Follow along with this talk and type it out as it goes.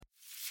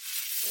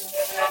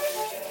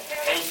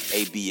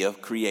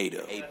ABF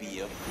Creative.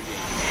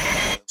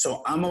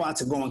 So I'm about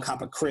to go and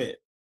cop a crib,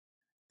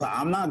 but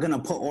I'm not gonna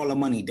put all the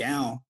money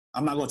down.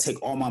 I'm not gonna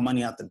take all my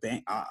money out the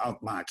bank,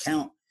 out my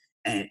account,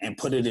 and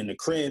put it in the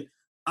crib.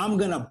 I'm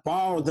gonna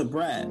borrow the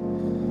bread.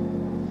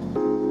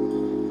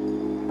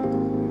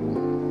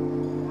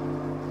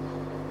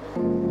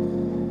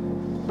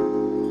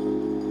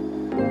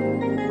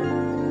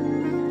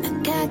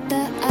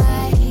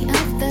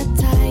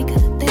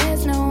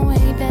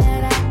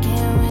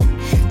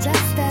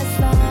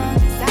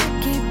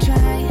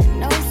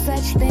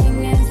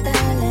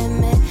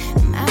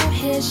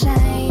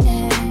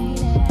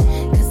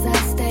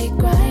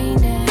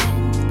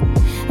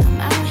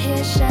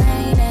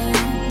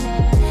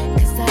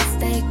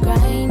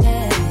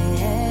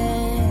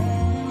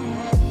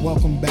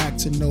 Welcome back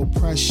to No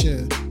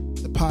Pressure,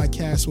 the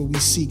podcast where we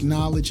seek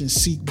knowledge and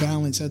seek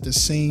balance at the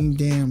same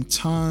damn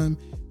time.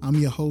 I'm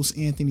your host,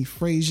 Anthony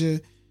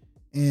Frazier,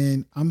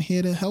 and I'm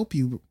here to help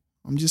you.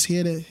 I'm just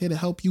here to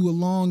help you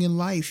along in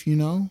life, you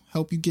know,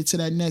 help you get to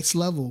that next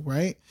level,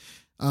 right?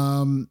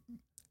 I'm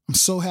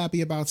so happy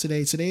about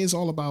today. Today is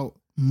all about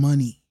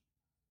money.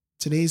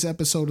 Today's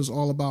episode is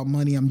all about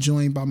money. I'm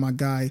joined by my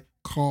guy,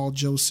 Carl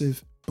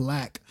Joseph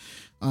Black.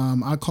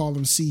 I call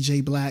him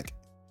CJ Black.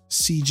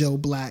 C. Joe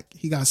Black.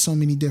 He got so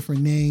many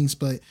different names,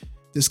 but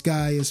this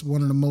guy is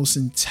one of the most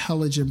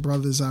intelligent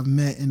brothers I've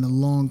met in a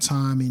long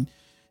time, and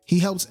he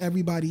helps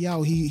everybody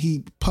out.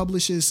 He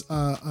publishes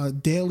a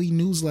daily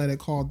newsletter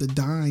called The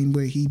Dime,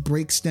 where he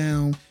breaks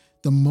down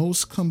the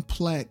most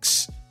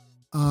complex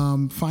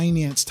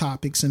finance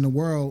topics in the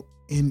world,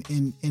 and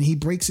he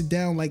breaks it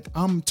down like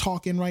I'm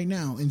talking right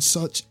now in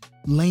such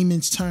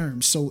layman's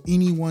terms, so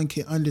anyone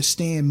can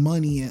understand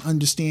money and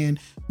understand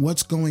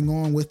what's going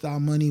on with our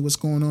money, what's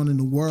going on in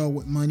the world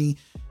with money,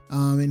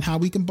 and how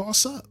we can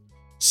boss up.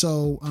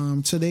 So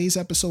today's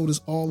episode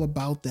is all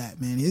about that,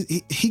 man.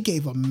 He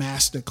gave a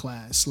master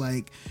class.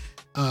 Like,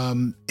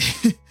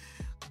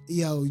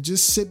 yo,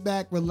 just sit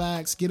back,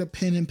 relax, get a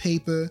pen and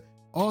paper.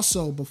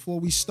 Also,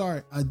 before we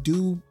start, I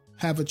do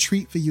have a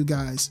treat for you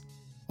guys.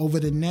 Over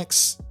the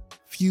next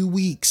few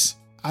weeks,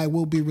 I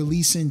will be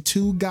releasing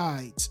 2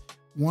 guides.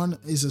 One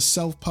is a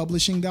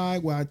self-publishing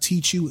guide where I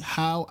teach you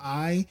how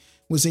I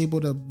was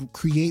able to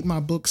create my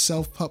book,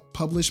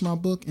 self-publish my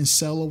book, and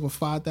sell over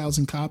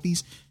 5,000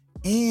 copies.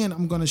 And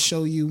I'm going to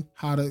show you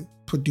how to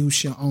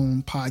produce your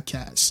own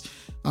podcast,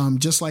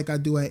 just like I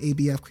do at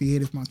ABF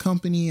Creative, my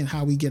company, and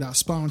how we get our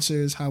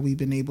sponsors, how we've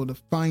been able to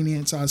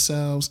finance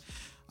ourselves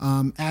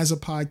as a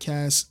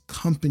podcast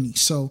company.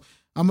 So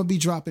I'm going to be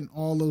dropping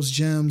all those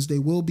gems. They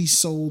will be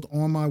sold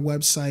on my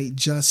website,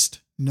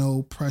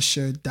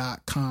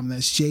 justnopressure.com.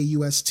 That's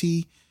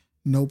JUST,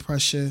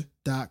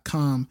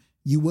 nopressure.com.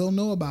 You will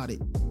know about it.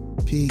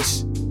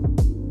 Peace.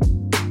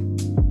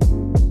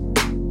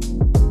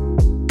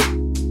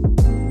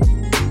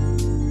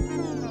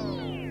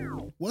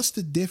 What's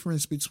the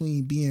difference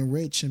between being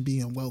rich and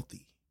being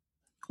wealthy?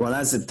 Well,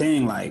 that's the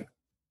thing. Like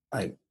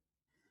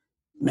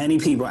many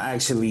people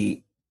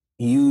actually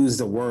use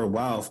the word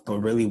wealth, but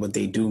really what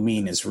they do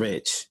mean is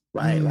rich,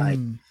 right?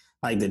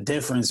 Like the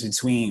difference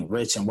between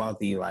rich and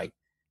wealthy, like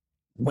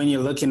when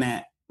you're looking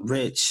at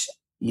rich,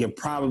 you're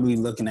probably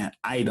looking at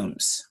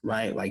items,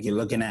 right? Like you're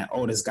looking at,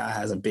 oh, this guy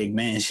has a big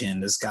mansion.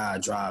 This guy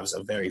drives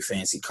a very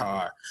fancy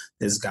car.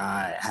 This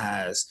guy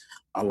has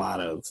a lot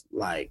of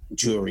like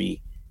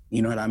jewelry.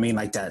 You know what I mean?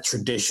 Like that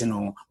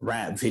traditional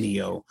rap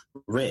video,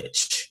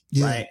 rich,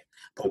 right?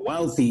 But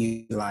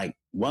wealthy, like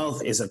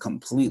wealth is a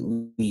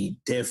completely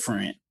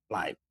different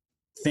like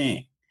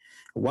thing.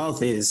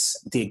 Wealth is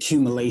the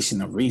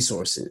accumulation of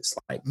resources.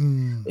 Like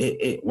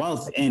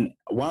wealth and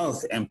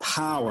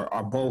power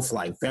are both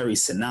like very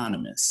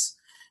synonymous,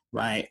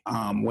 right?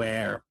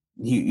 Where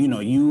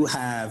you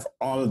have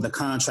all of the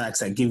contracts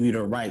that give you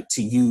the right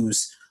to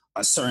use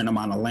a certain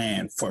amount of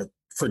land for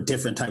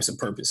different types of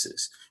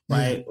purposes,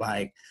 right?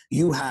 Like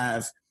you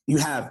have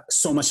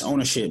so much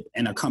ownership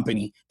in a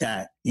company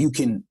that you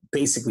can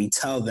basically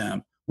tell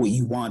them what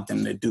you want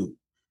them to do.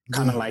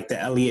 Kind of like the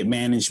Elliott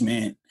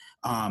Management,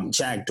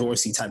 Jack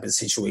Dorsey type of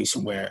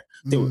situation where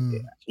they were,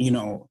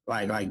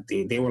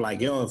 they were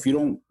like, yo, if you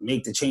don't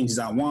make the changes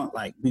I want,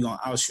 like we gonna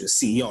oust you as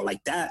CEO.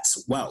 Like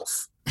that's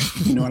wealth.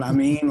 You know what I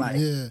mean? Like,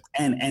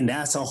 and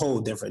that's a whole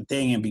different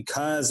thing. And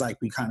because like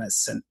we kind of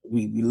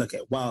we look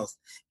at wealth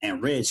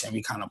and rich and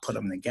we kind of put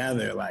them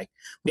together, like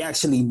we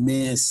actually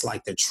miss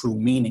like the true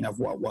meaning of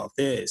what wealth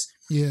is.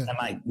 Yeah. And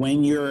like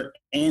when you're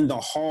in the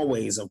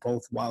hallways of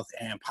both wealth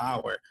and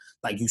power,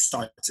 like you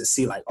start to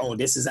see like, oh,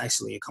 this is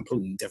actually a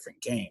completely different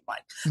game.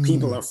 Like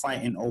people are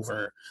fighting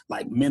over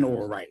like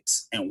mineral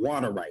rights and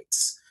water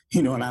rights.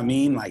 You know what I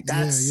mean? Like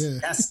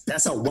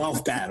that's a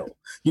wealth battle.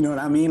 You know what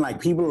I mean?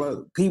 Like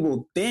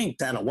people think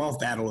that a wealth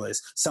battle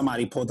is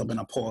somebody pulled up in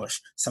a Porsche,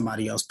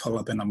 somebody else pull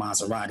up in a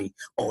Maserati.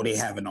 Oh, they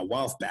having a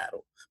wealth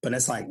battle. But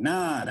it's like,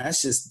 nah,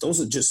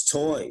 those are just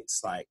toys.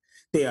 Like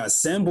they are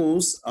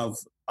symbols of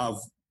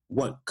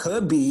what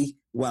could be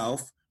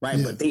wealth, right?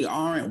 Yeah. But they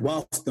aren't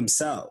wealth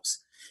themselves.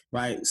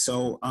 right?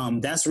 So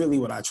that's really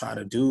what I try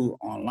to do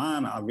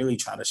online. I really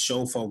try to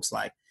show folks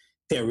like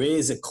there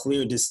is a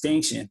clear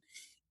distinction.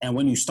 And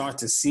when you start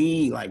to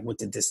see like what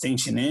the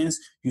distinction is,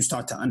 you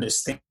start to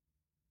understand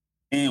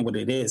what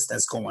it is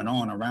that's going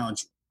on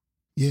around you.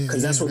 Yeah,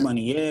 because that's what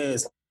money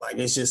is. Like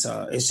it's just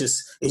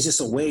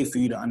a way for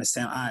you to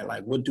understand. All right,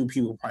 like what do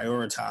people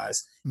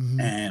prioritize,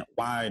 and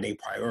why are they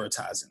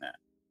prioritizing that?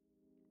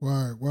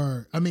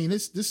 Word. I mean,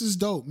 this is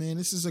dope, man.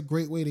 This is a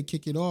great way to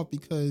kick it off,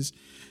 because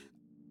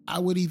I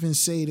would even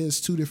say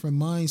there's two different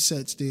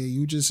mindsets there.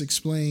 You just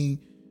explain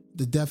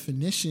the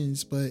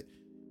definitions, but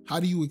how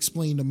do you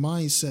explain the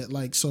mindset?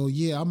 Like, so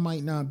yeah, I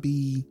might not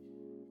be,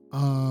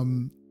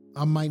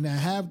 I might not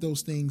have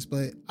those things,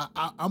 but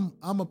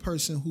I'm a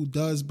person who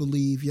does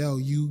believe, yo,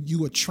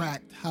 you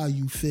attract how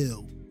you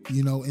feel,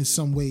 you know, in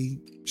some way,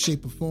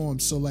 shape, or form.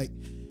 So like,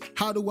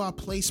 how do I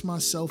place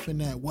myself in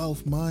that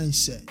wealth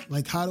mindset?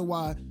 Like, how do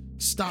I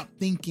stop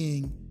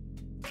thinking,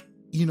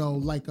 you know,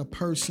 like a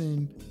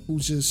person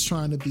who's just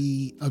trying to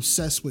be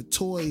obsessed with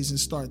toys, and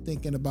start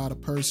thinking about a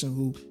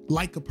person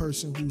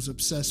who's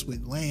obsessed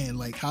with land?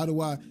 Like, how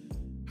do I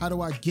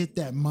get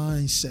that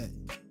mindset?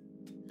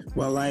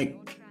 Well,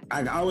 like,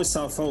 I always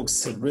tell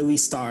folks to really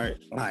start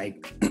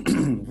like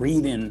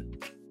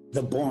reading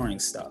the boring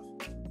stuff.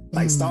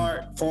 Like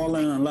start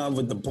falling in love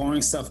with the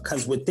boring stuff,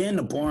 because within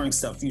the boring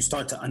stuff, you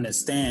start to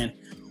understand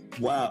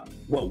what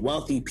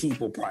wealthy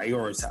people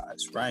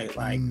prioritize, right?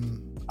 Like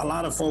a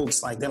lot of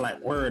folks, like they're like,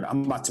 word,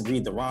 I'm about to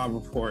read the Robb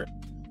Report,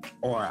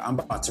 or I'm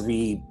about to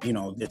read, you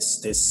know,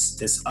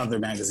 this other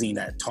magazine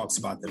that talks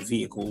about the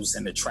vehicles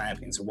and the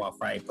trappings of wealth,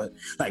 right? But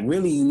like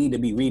really you need to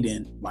be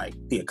reading like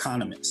The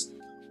Economist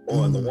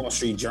or the Wall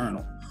Street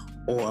Journal,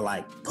 or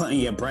like putting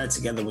your bread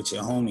together with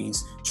your homies,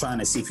 trying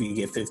to see if you can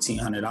get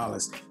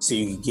 $1,500 so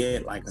you can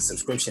get like a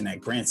subscription at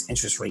Grant's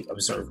Interest Rate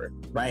Observer,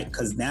 right?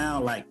 Because now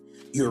like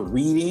you're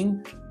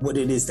reading what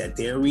it is that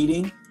they're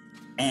reading,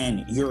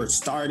 and you're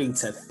starting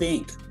to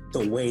think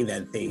the way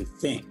that they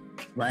think,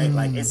 right?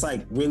 Like it's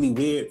like really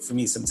weird for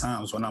me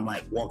sometimes when I'm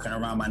like walking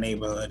around my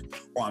neighborhood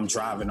or I'm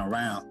driving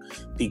around,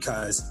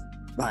 because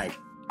like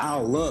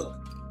I'll look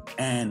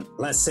and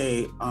let's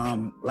say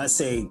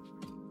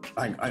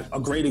like a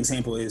great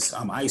example is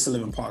I used to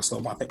live in Park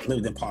Slope. I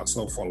lived in Park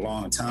Slope for a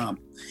long time.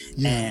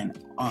 And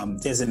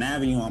there's an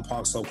avenue on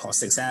Park Slope called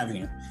 6th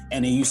Avenue.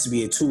 And it used to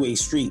be a two-way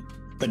street,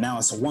 but now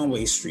it's a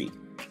one-way street,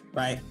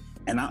 right?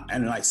 And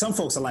like some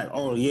folks are like,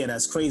 oh yeah,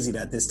 that's crazy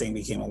that this thing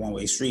became a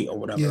one-way street or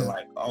whatever.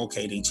 Like,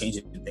 okay, they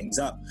changing things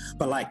up.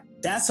 But like,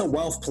 that's a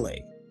wealth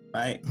play,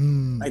 right?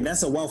 Like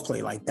that's a wealth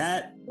play. Like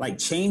that, like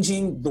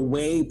changing the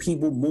way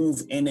people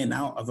move in and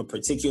out of a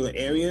particular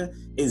area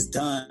is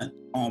done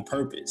on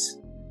purpose.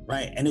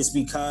 Right. And it's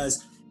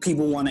because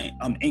people want to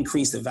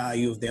increase the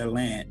value of their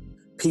land.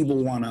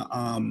 People want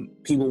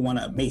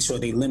to make sure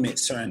they limit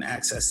certain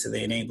access to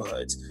their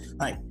neighborhoods.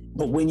 Like,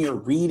 but when you're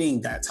reading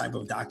that type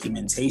of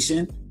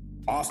documentation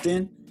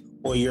often,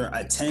 or you're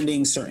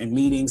attending certain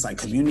meetings like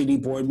community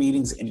board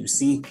meetings, and you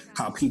see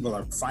how people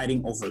are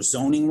fighting over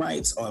zoning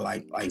rights or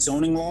like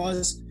zoning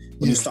laws,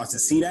 when you start to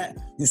see that,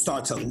 you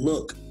start to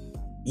look,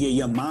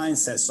 your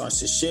mindset starts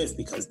to shift,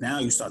 because now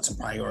you start to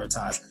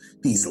prioritize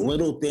these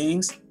little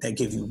things that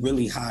give you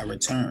really high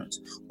returns,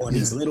 or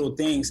these little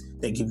things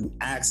that give you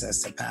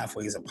access to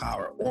pathways of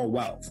power or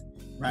wealth,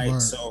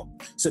 right? So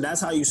that's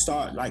how you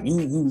start. Like you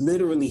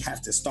literally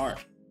have to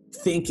start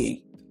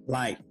thinking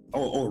like,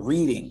 or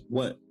reading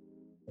what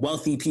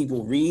wealthy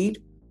people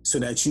read, so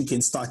that you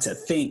can start to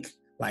think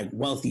like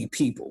wealthy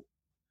people.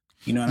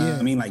 You know what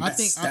I mean? Like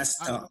that's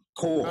the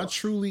core. I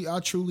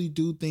truly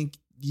do think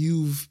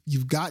you've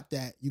got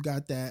that. You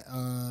got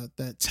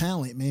that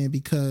talent, man,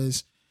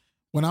 because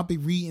when I'll be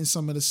reading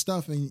some of the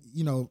stuff, and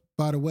you know,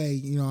 by the way,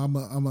 you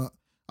know,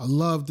 I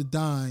love the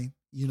Dime.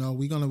 You know,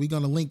 we're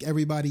gonna link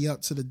everybody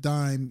up to the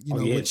Dime. You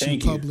know, which you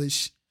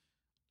publish,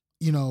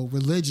 you know,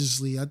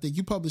 religiously. I think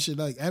you publish it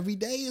like every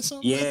day or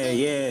something.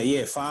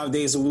 Yeah. 5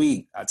 days a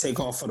week. I take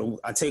off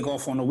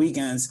on the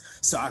weekends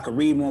so I can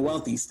read more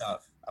wealthy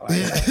stuff.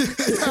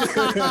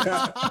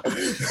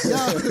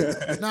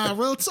 Nah,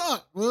 real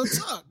talk.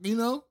 You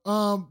know,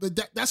 but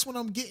that's what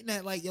I'm getting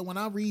at. Like, yo, when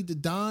I read the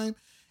Dime,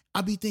 I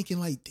be thinking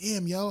like,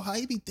 damn, yo, how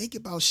you be thinking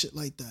about shit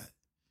like that?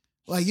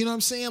 Like, you know what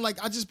I'm saying? Like,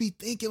 I just be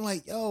thinking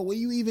like, yo, where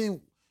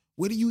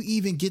do you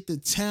even get the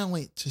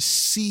talent to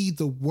see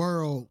the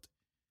world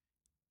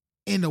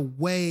in a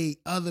way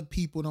other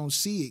people don't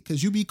see it?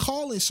 Because you be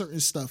calling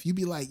certain stuff. You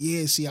be like,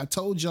 yeah, see, I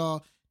told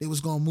y'all they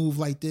was going to move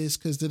like this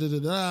because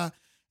da-da-da-da.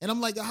 And I'm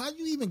like, how do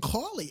you even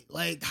call it?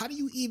 Like, how do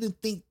you even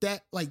think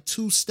that like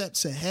 2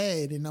 steps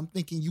ahead? And I'm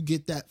thinking you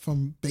get that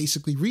from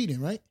basically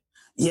reading, right?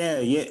 Yeah,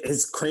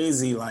 it's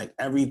crazy. Like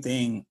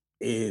everything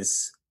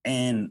is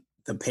in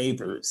the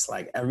papers,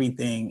 like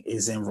everything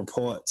is in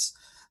reports.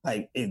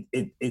 Like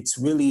it's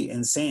really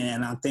insane.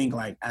 And I think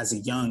like as a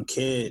young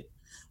kid,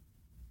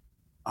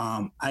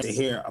 I had to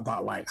hear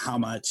about like how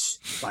much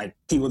like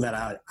people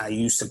that I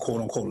used to quote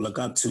unquote look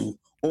up to,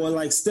 or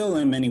like still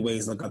in many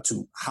ways look up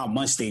to, how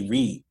much they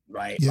read,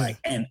 right? Yeah. Like,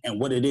 and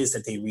what it is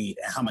that they read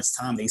and how much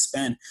time they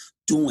spend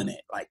doing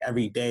it, like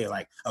every day.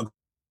 Like a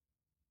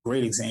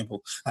great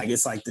example, like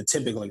it's like the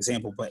typical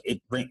example, but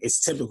it's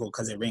typical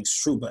because it rings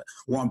true. But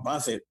Warren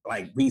Buffett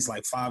like reads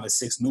like 5 or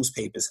 6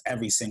 newspapers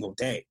every single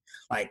day.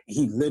 Like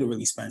he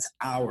literally spends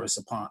hours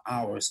upon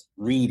hours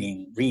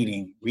reading.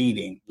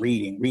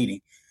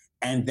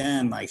 And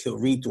then like he'll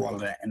read through all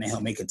of that and then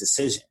he'll make a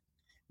decision,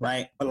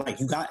 right? But like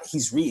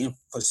he's reading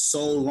for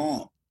so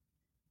long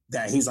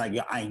that he's like,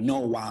 yeah, I know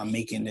why I'm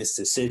making this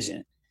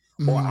decision,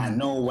 or I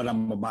know what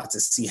I'm about to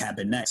see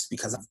happen next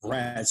because I've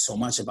read so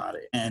much about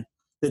it. And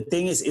the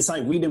thing is, it's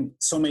like reading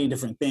so many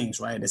different things,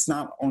 right? It's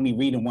not only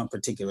reading one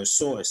particular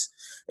source.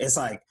 It's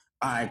like,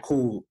 all right,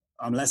 cool.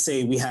 Let's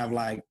say we have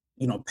like,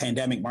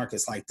 pandemic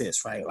markets like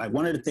this, right? Like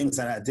one of the things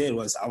that I did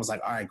was I was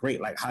like, all right,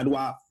 great. Like, how do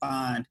I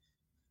find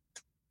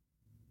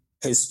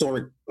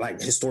historic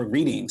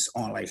readings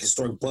on like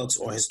historic books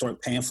or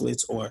historic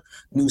pamphlets or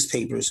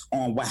newspapers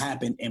on what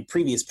happened in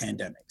previous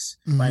pandemics,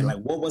 right? Like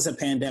what was a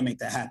pandemic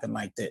that happened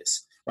like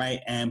this,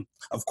 right? And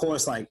of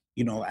course, like,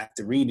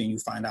 after reading, you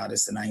find out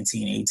it's the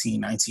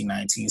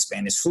 1919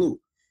 Spanish flu.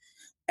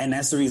 And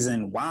that's the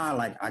reason why,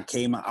 like, I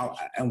came out,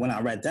 and when I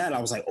read that, I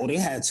was like, oh, they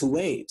had 2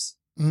 waves.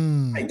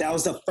 Like that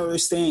was the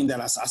first thing that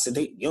I said,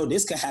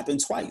 this could happen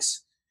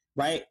twice,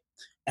 right?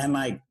 And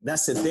like,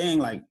 that's the thing,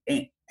 like,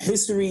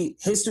 history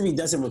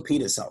doesn't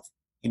repeat itself,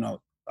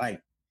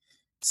 like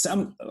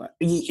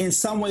in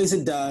some ways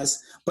it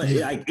does, but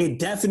like it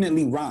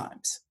definitely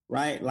rhymes,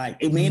 right? Like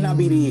it may not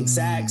be the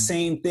exact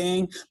same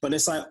thing, but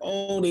it's like,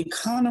 oh, they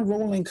kind of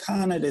rolling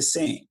kind of the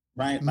same,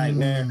 right? Like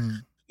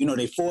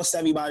they forced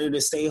everybody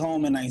to stay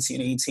home in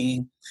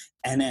 1918.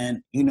 And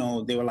then,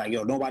 they were like,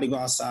 yo, nobody go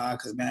outside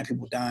because, man,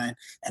 people dying.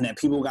 And then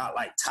people got,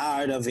 like,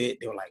 tired of it.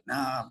 They were like,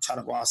 nah, I'm trying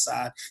to go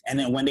outside. And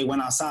then when they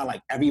went outside,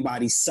 like,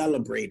 everybody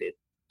celebrated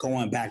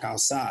going back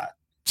outside.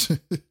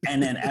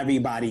 And then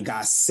everybody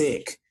got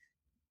sick.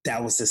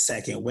 That was the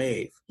second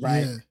wave,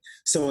 right? Yeah.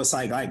 So it's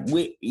like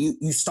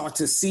you start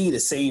to see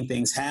the same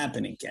things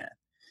happen again,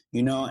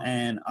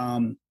 and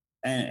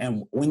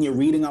when you're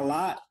reading a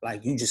lot,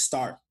 like, you just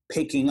start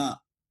picking up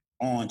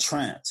on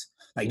trends.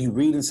 Like you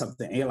reading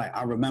something and you're like,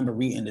 I remember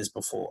reading this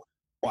before,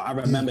 or I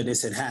remember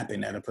this had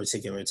happened at a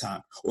particular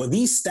time, or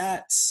these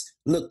stats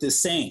look the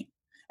same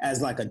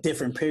as like a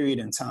different period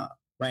in time,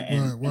 right?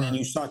 And then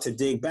you start to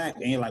dig back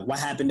and you're like, what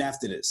happened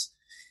after this?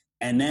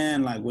 And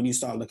then like when you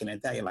start looking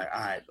at that, you're like,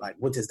 all right, like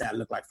what does that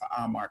look like for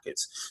our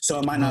markets? So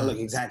it might not look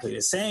exactly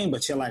the same,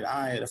 but you're like,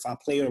 all right, if I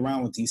play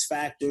around with these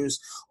factors,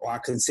 or I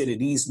consider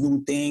these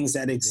new things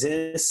that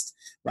exist,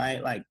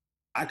 right? Like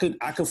I could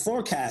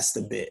forecast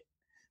a bit.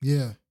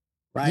 Yeah.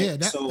 Right. Yeah,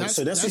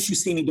 so that's what you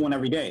see me doing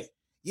every day.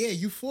 Yeah,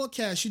 you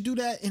forecast, you do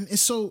that, and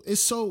it's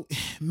so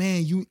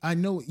man, I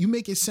know you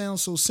make it sound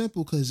so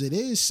simple because it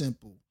is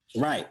simple.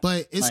 Right.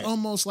 But it's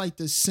almost like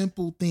the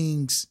simple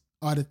things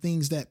are the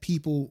things that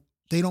people,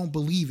 they don't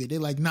believe it. They're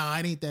like, nah,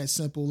 it ain't that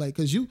simple. Like,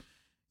 cause you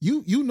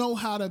know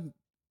how to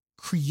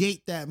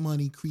create that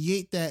money,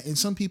 create that. And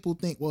some people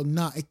think, well,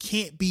 nah, it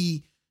can't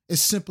be as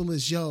simple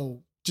as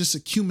just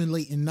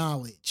accumulating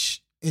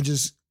knowledge and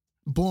just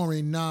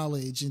boring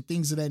knowledge and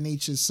things of that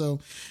nature. So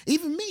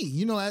even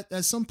me,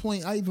 at some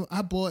point I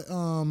bought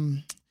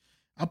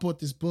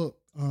this book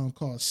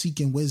called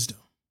Seeking Wisdom.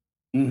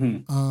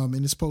 And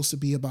it's supposed to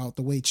be about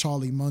the way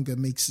Charlie Munger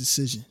makes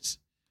decisions.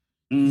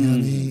 You know what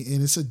I mean?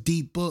 And it's a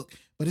deep book,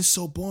 but it's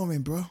so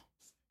boring, bro.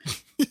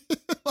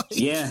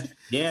 Yeah.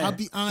 I'll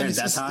be honest.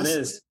 That's how it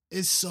is.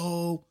 It's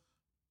so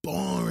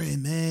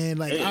boring, man.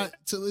 Like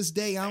to this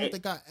day, I don't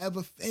think I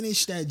ever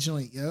finished that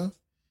joint, yo.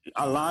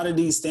 A lot of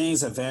these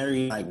things are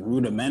very like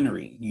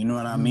rudimentary, you know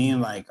what I mean?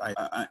 Like,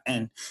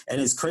 and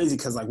it's crazy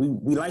because like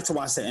we like to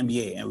watch the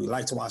NBA and we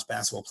like to watch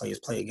basketball players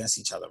play against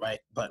each other, right?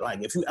 But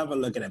like if you ever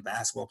look at a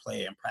basketball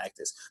player in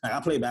practice, like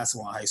I played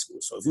basketball in high school,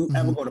 so if you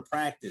ever go to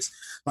practice,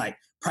 like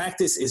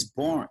practice is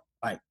boring.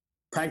 Like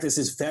practice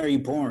is very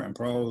boring,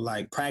 bro.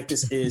 Like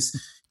practice is,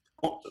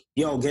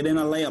 get in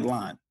a layup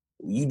line.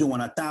 You doing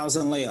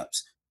 1,000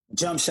 layups.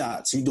 Jump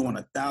shots, you doing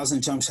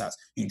 1,000 jump shots.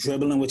 You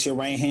dribbling with your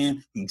right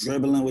hand, you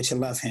dribbling with your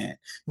left hand,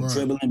 you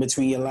dribbling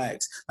between your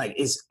legs. Like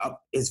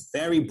it's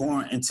very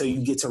boring until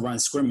you get to run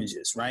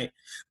scrimmages, right?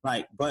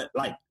 Like, but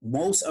like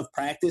most of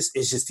practice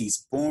is just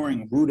these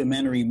boring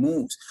rudimentary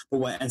moves. But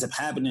what ends up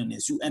happening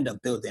is you end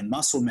up building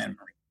muscle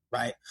memory,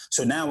 right?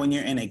 So now when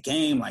you're in a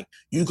game, like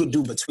you could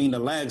do between the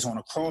legs on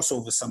a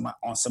crossover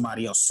on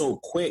somebody else so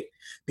quick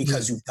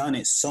because you've done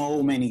it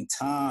so many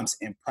times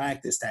in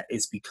practice that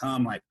it's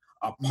become like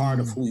a part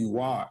of who you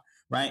are,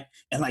 right?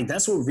 And like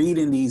that's what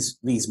reading these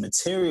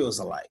materials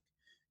are like.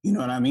 You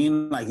know what I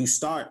mean? Like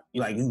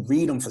you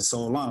read them for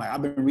so long. Like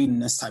I've been reading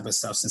this type of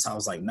stuff since I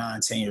was like 9,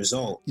 10 years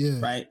old,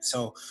 right?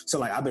 So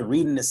like I've been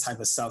reading this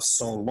type of stuff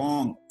so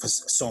long, for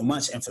so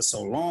much and for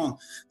so long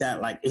that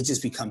like it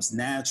just becomes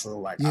natural.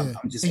 Like I'm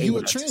just and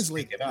able to just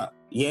pick it up.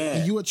 Yeah,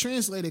 and you would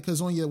translate it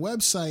because on your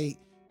website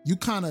you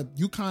kind of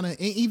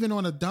even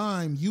on a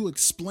dime you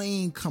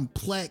explain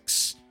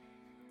complex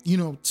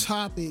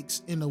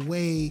topics in a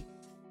way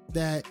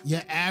that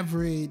your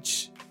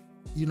average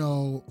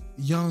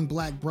young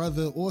black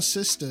brother or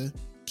sister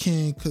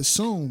can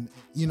consume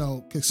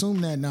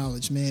that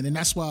knowledge, man. And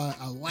that's why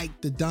I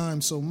like the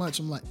Dime so much.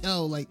 I'm like,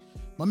 yo, like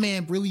my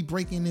man really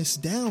breaking this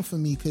down for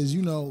me, because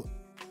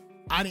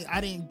I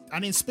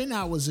didn't spend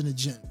hours in the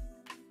gym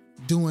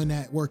doing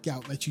that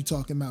workout that you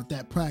talking about,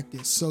 that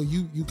practice. So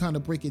you kind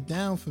of break it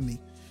down for me.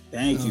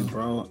 Thank you,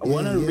 bro.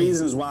 One of the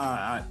reasons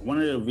why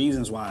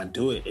I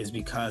do it is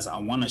because I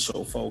want to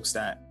show folks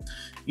that,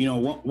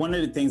 one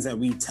of the things that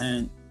we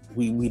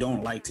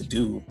don't like to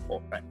do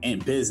in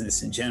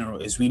business in general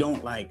is we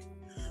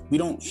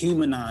don't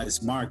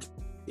humanize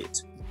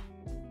markets,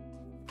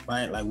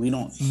 right? Like we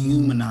don't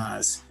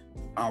humanize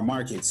our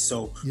markets.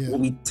 So what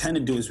we tend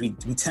to do is we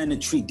tend to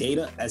treat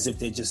data as if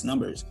they're just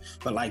numbers,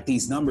 but like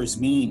these numbers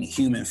mean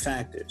human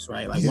factors,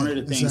 right? Like one of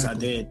the things I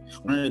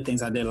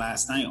did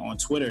last night on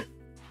Twitter,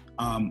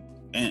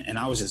 and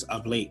I was just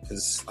up late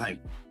because like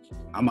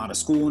I'm out of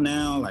school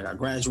now, like I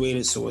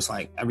graduated, so it's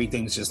like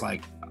everything's just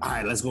like, all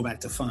right, let's go back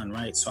to fun,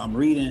 right? So I'm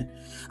reading,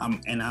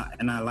 and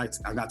I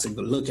got to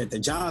look at the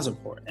jobs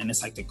report, and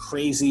it's like the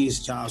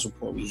craziest jobs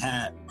report we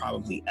had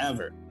probably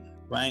ever,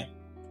 right?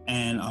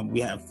 And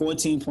we have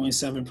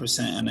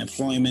 14.7%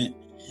 unemployment,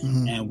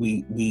 and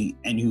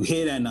and you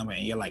hear that number,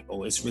 and you're like,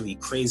 oh, it's really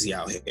crazy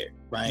out here,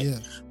 right? Yeah.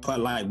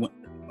 But like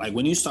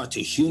when you start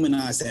to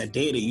humanize that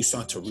data, you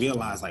start to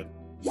realize like,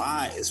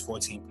 why is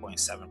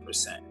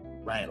 14.7%,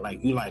 right? Like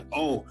you're like,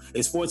 oh,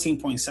 it's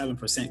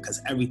 14.7%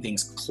 because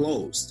everything's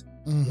closed,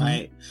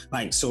 right?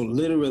 Like, so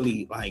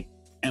literally, like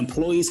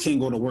employees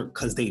can't go to work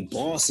because their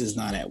boss is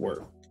not at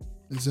work.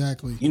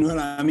 Exactly. You know what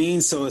I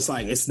mean? So it's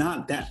like, it's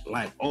not that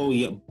like, oh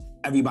yeah,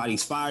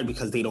 everybody's fired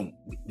because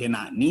they're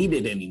not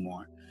needed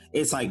anymore.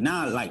 It's like,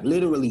 nah, like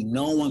literally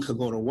no one could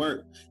go to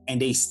work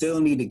and they still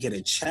need to get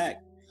a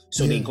check.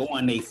 So they go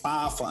and they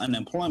file for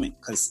unemployment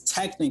because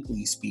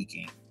technically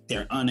speaking,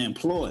 they're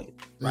unemployed,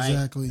 right?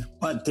 Exactly.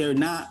 But they're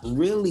not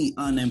really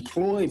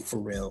unemployed for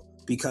real,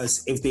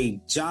 because if they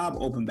job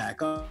open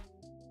back up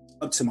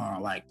tomorrow,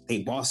 like they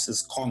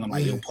bosses calling them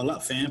like, yo, pull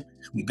up, fam,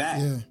 we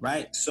back,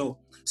 right? So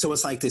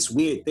it's like this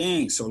weird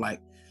thing.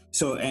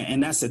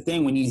 And that's the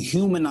thing, when you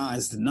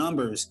humanize the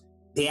numbers,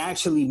 they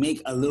actually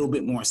make a little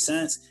bit more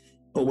sense.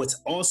 But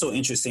what's also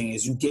interesting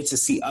is you get to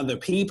see other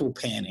people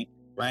panic,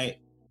 right?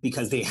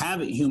 Because they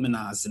haven't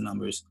humanized the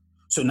numbers.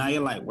 So now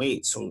you're like,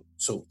 wait, so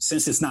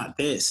since it's not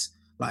this,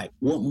 like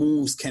what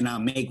moves can I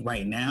make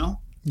right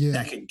now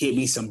that could get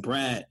me some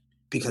bread,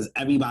 because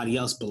everybody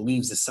else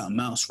believes it's something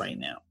else right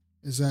now.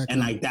 Exactly. And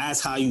like that's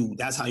how you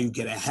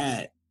get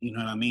ahead, you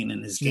know what I mean,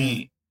 in this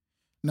game.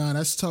 Nah,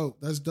 that's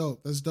dope. That's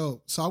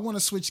dope. So I want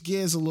to switch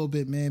gears a little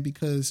bit, man,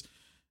 because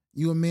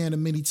you're a man of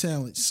many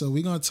talents. So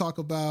we're going to talk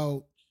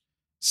about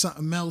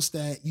something else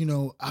that,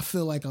 I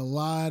feel like a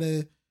lot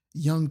of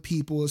young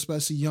people,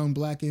 especially young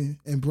black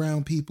and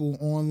brown people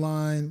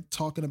online,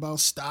 talking about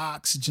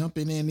stocks,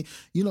 jumping in.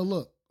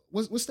 Look,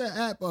 what's that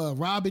app?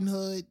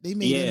 Robinhood. They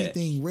made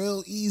everything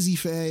real easy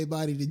for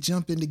everybody to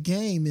jump in the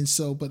game. And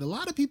so, but a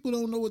lot of people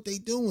don't know what they're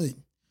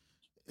doing.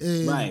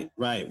 And,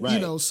 right.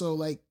 So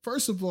like,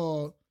 first of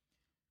all,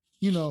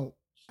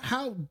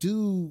 how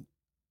do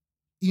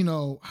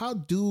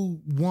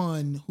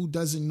one who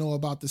doesn't know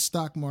about the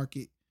stock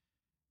market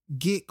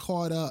get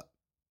caught up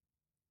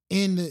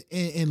in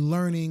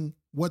learning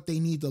what they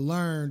need to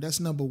learn? That's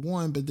number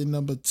one. But then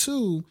number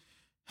two,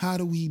 how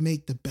do we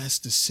make the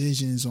best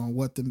decisions on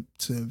what to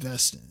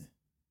invest in?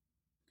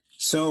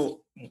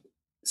 So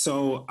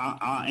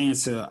I'll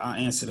answer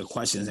the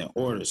questions in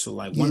order. So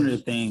like one of the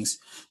things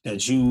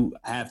that you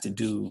have to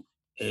do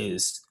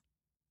is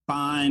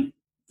find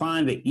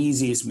the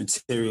easiest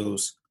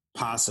materials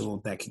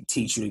possible that can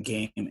teach you the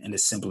game in the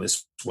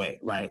simplest way,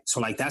 right? So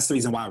like that's the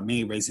reason why I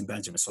made Raising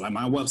Benjamin. So like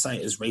my website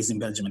is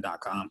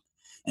raisingbenjamin.com.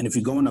 And if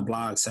you go in the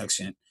blog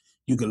section,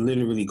 you can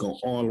literally go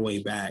all the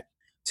way back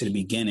to the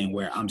beginning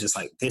where I'm just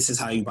like, this is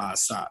how you buy a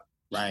stock,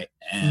 right?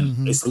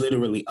 And it's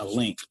literally a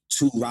link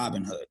to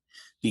Robinhood,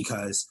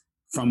 because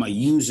from a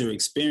user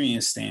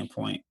experience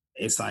standpoint,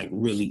 it's like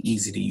really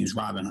easy to use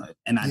Robinhood.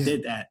 And I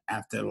did that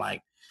after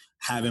like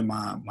having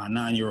my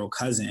 9-year-old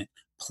cousin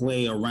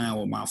play around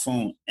with my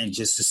phone and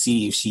just to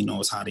see if she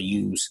knows how to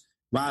use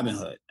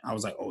Robinhood. I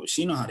was like, oh, if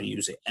she know how to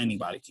use it,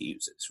 anybody can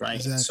use this, right?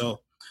 Exactly.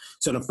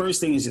 So the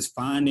first thing is just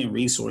finding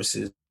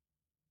resources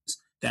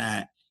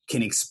that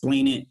can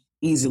explain it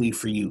easily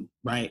for you,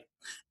 right?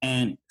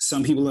 And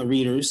some people are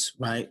readers,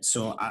 right?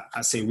 So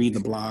I say read the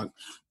blog.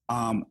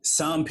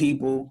 Some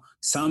people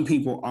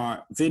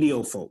are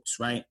video folks,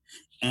 right?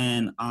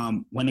 And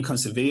when it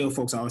comes to video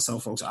folks, I always tell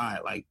folks, all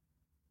right, like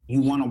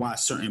you want to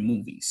watch certain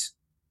movies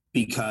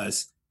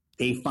because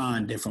they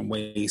find different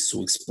ways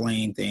to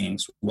explain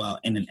things well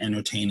in an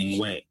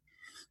entertaining way.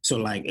 So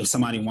like if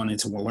somebody wanted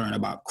to learn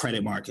about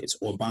credit markets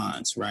or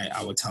bonds, right,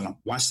 I would tell them,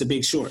 watch The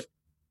Big Short,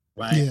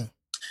 right? Yeah.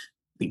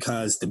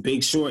 Because The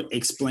Big Short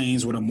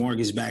explains what a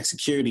mortgage-backed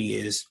security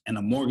is, and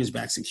a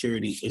mortgage-backed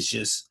security is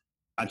just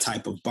a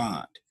type of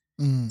bond.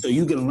 So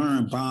you can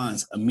learn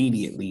bonds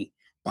immediately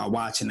by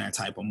watching that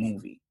type of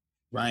movie,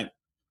 right?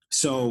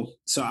 So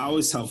I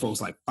always tell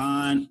folks, like,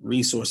 find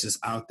resources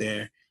out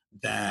there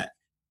that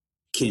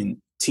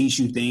can teach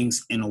you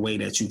things in a way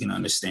that you can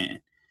understand.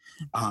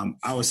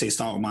 I would say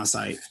start with my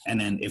site.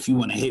 And then if you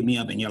want to hit me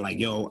up and you're like,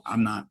 yo,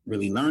 I'm not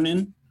really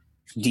learning,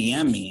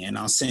 DM me and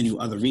I'll send you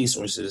other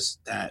resources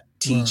that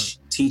teach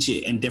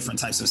it in different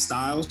types of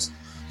styles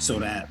so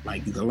that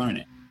like you can learn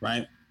it,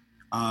 right?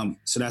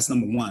 So that's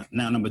number one.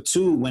 Now, number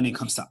two, when it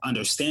comes to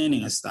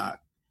understanding a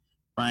stock,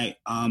 right?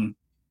 I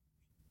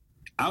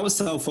always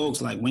tell folks,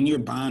 like, when you're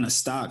buying a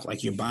stock,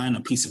 like you're buying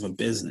a piece of a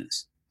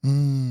business.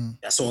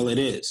 That's all it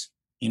is.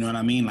 You know what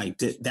I mean? Like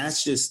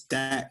that's just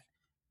that.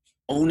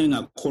 Owning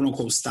a quote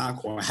unquote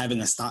stock or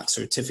having a stock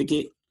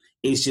certificate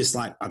is just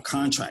like a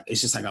contract. It's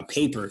just like a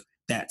paper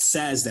that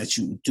says that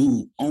you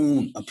do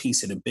own a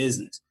piece of the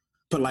business.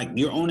 But like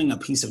you're owning a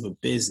piece of a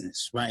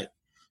business, right?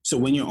 So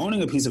when you're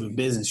owning a piece of a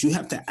business, you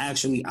have to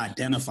actually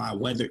identify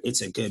whether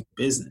it's a good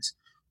business.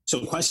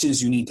 So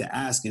questions you need to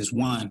ask is,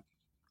 one,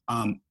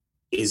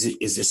 is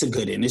this a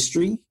good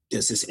industry?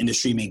 Does this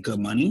industry make good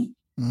money?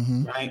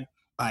 Right?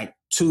 Like,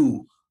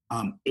 two,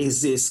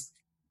 is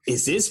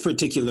this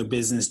particular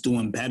business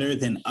doing better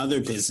than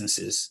other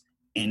businesses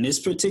in this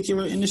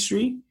particular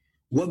industry?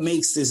 What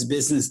makes this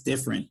business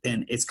different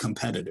than its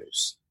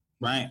competitors,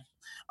 right?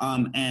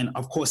 And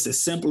of course, the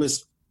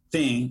simplest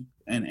thing,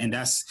 and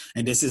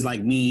this is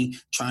like me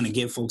trying to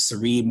get folks to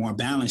read more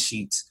balance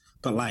sheets,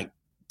 but like,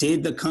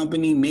 did the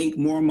company make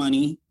more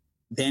money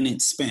than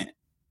it spent?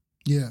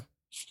 Yeah.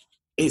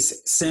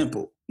 It's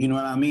simple. You know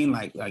what I mean?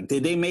 Like,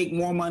 did they make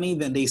more money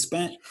than they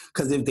spent?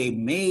 Because if they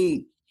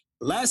made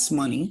less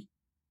money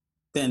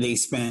than they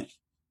spent,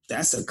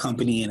 that's a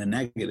company in a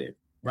negative,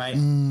 right?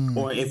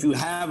 Or if you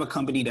have a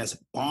company that's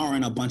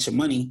borrowing a bunch of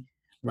money,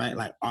 right?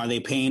 Like, are they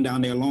paying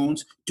down their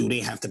loans? Do they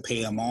have to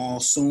pay them all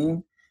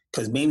soon?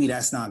 Because maybe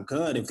that's not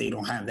good if they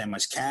don't have that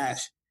much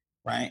cash,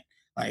 right?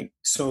 Like,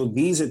 so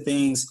these are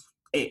things,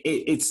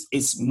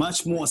 it's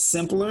much more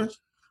simpler.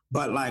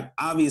 But like,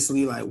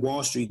 obviously, like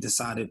Wall Street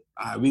decided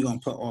we're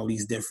going to put all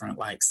these different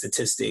like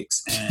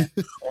statistics and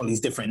all these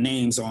different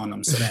names on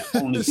them so that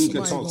only we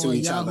can talk to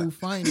each other.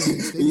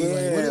 Finance, yeah,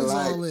 like, what is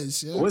like, all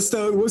this? Yeah. What's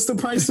the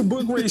price to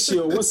book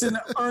ratio? What's in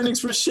the earnings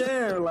per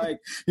share?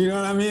 Like, you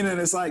know what I mean? And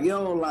it's like,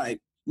 yo,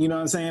 like, you know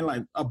what I'm saying?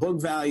 Like, a book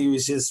value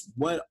is just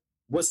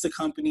what's the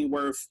company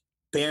worth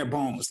bare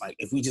bones. Like,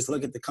 if we just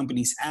look at the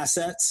company's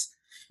assets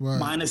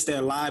minus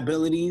their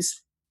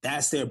liabilities,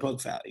 that's their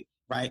book value,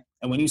 right?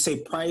 And when you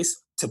say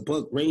price to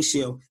book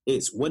ratio,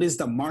 it's what is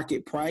the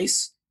market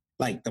price,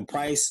 like the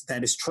price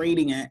that is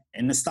trading at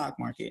in the stock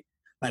market,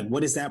 like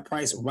what is that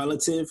price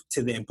relative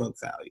to their book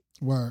value?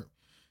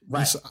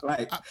 Right. So,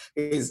 like,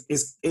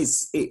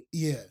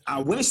 yeah.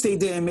 I wish they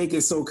didn't make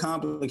it so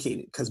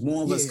complicated because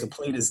more of us could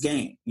play this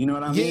game. You know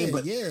what I mean?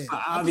 But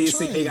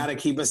obviously they got to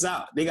keep us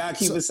out. They got to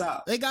keep us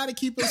out. They got to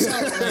keep us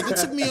out. Like, it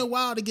took me a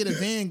while to get a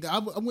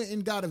Vanguard. I went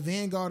and got a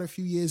Vanguard a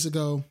few years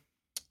ago.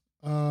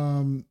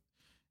 And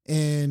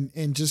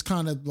just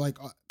kind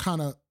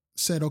of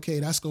said, okay,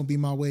 that's going to be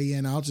my way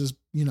in. I'll just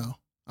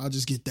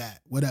get that,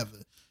 whatever.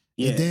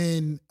 Yeah.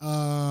 And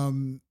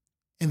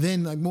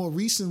then like more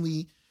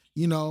recently,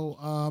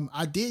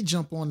 I did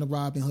jump on the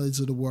Robin Hoods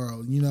of the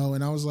world,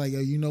 and I was like,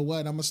 you know what?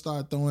 I'm going to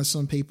start throwing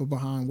some paper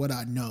behind what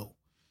I know.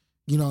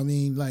 You know what I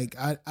mean? Like,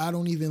 I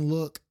don't even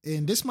look,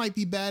 and this might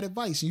be bad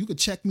advice, and you could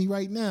check me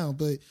right now,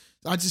 but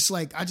I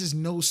just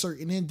know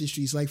certain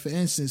industries. Like, for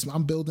instance,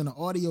 I'm building an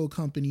audio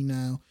company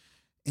now.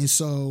 And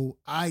so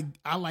I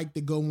like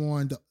to go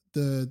on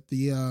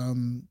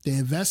the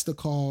investor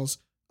calls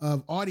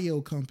of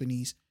audio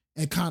companies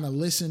and kind of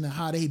listen to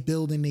how they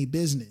building their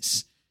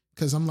business.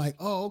 Cause I'm like,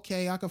 oh,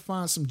 okay, I can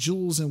find some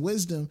jewels and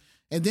wisdom.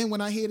 And then when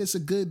I hear it's a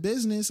good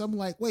business, I'm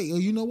like, wait,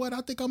 you know what?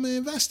 I think I'm gonna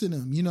invest in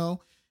them,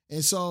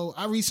 And so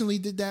I recently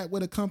did that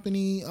with a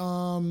company. I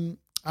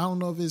don't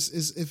know if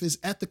it's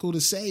ethical to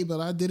say, but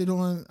I did it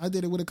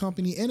with a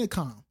company,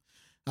 Intercom.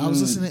 I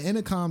was listening to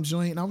Intercom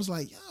joint and I was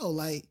like, yo,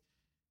 like,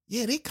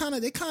 yeah, they kind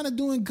of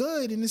doing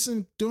good, and it's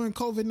during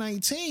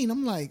COVID-19.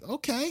 I'm like,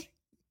 okay,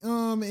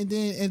 and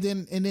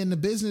then the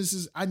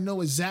businesses, I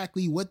know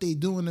exactly what they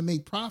doing to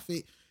make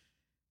profit,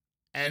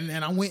 and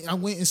then I went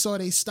and saw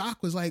their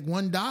stock was like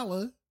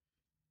 $1,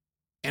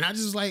 and I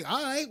just like,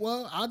 all right,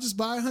 well, I'll just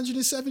buy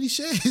 170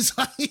 shares.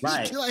 Right.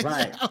 Like,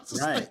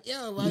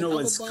 yeah, like,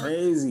 what's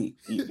crazy?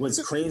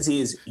 What's crazy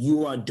is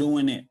you are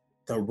doing it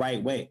the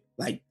right way.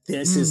 Like,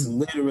 this is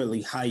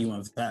literally how you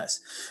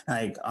invest.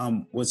 Like,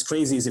 what's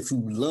crazy is if you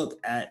look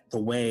at the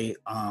way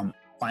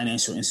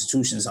financial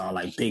institutions are,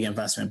 like big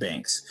investment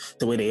banks,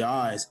 the way they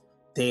are is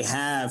they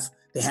have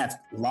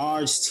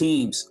large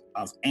teams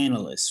of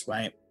analysts,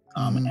 right?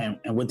 And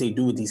what they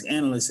do with these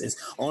analysts is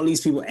all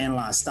these people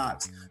analyze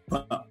stocks,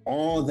 but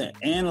all the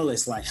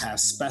analysts like have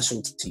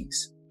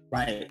specialties,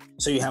 right?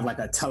 So you have like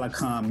a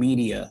telecom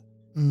media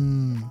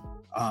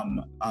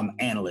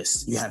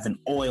analyst, you have an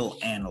oil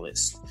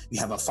analyst, you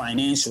have a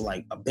financial,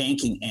 like a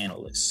banking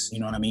analyst, you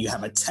know what I mean? You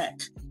have a tech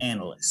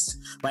analyst,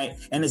 right?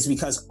 And it's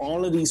because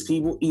all of these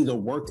people either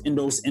worked in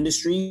those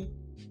industries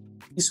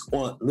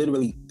or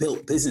literally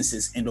built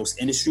businesses in those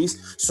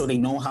industries, so they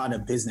know how the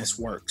business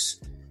works.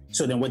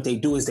 So then what they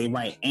do is they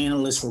write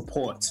analyst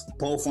reports,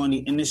 both on the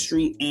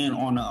industry and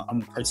on a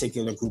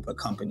particular group of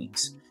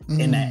companies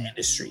in that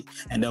industry.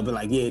 And they'll be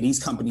like, yeah,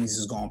 these companies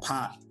is going to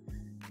pop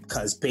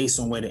because based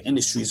on where the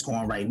industry is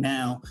going right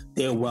now,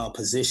 they're well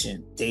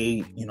positioned.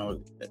 They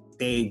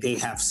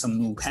have some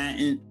new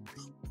patent,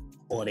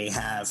 or they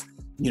have,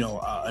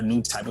 a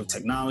new type of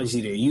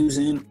technology they're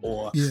using,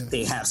 or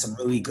they have some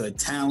really good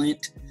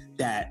talent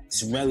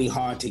that's really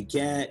hard to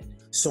get,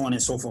 so on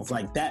and so forth.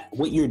 Like that,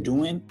 what you're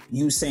doing,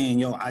 you saying,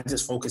 yo, I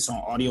just focus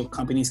on audio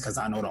companies because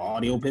I know the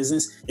audio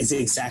business, is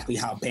exactly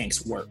how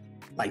banks work.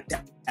 Like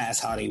that's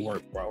how they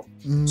work, bro.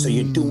 So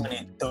you're doing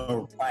it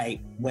the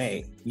right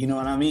way. You know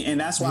what I mean? And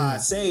that's why I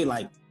say,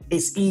 like,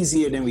 it's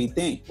easier than we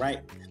think,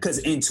 right? Because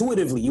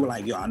intuitively, you're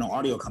like, yo, I know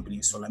audio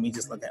companies, so let me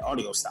just look at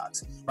audio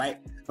stocks, right?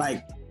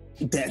 Like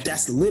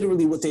that's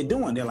literally what they're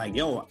doing. They're like,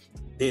 yo,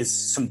 there's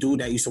some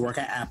dude that used to work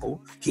at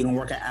Apple. He don't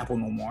work at Apple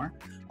no more.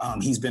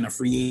 He's been a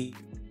free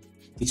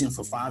agent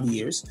for 5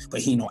 years,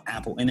 but he know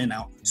Apple in and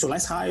out. So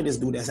let's hire this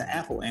dude as an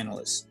Apple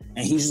analyst,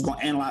 and he's just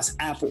gonna analyze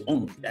Apple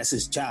only. That's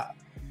his job.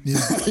 Yeah.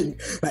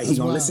 Like he's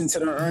gonna listen to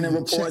the earning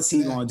reports.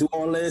 He's gonna do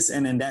all this,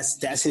 and then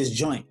that's his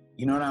joint.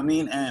 You know what I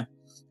mean?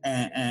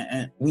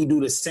 And we do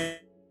the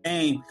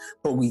same,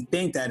 but we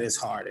think that it's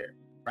harder,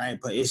 right?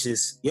 But it's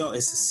just,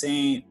 it's the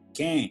same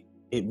game.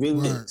 It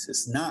really is.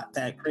 It's not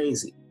that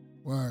crazy.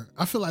 Word.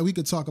 I feel like we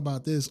could talk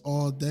about this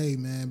all day,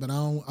 man, but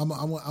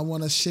I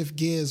want to shift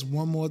gears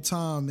one more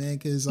time, man,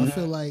 because I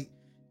feel like,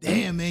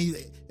 damn, man,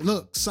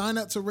 look, sign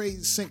up to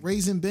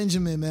Raising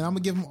Benjamin, man. I'm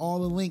gonna give them all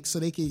the links so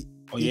they can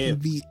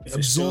be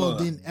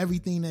absorbed in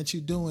everything that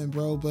you're doing,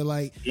 bro. But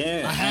like, I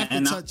have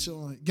to touch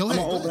on. Go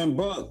ahead. I'm an open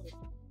book.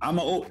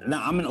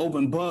 I'm an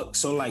open book.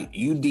 So like,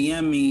 you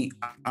DM me,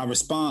 I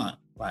respond.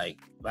 Like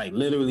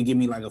literally, give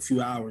me like a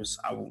few hours,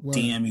 I will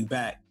DM you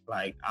back.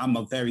 Like, I'm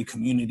a very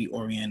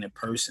community-oriented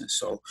person,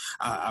 so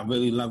I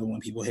really love it when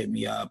people hit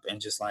me up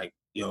and just like,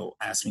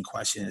 ask me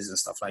questions and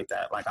stuff like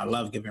that. Like, I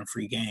love giving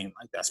free game.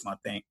 Like, that's my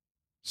thing.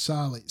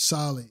 Solid.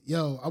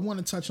 Yo, I want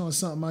to touch on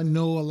something I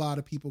know a lot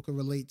of people can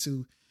relate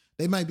to.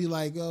 They might be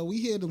like, oh, we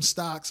hear them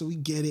stocks, so we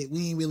get it.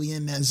 We ain't really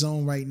in that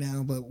zone right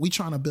now, but we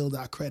trying to build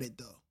our credit,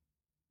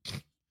 though.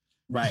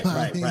 Right.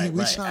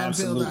 We trying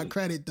to build our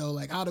credit, though.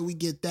 Like, how do we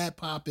get that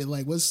popping?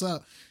 Like, what's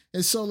up?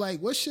 And so, like,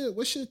 what's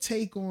your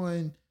take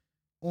on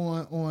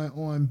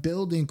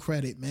building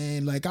credit,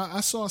 man? Like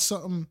I saw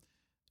something,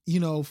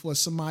 for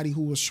somebody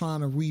who was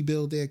trying to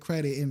rebuild their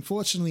credit. And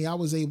fortunately, I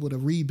was able to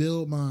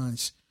rebuild mine,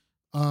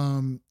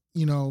 from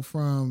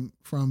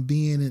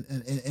being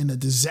in a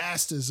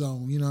disaster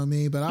zone, you know what I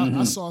mean? But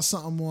I saw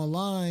something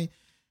online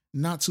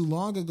not too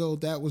long ago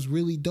that was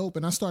really dope.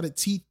 And I started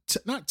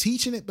not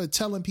teaching it, but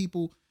telling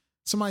people.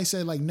 Somebody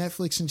said like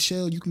Netflix and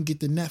chill, you can get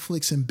the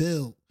Netflix and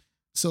build.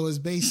 So it's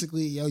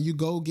basically, you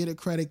go get a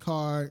credit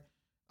card.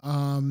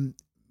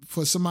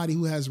 For somebody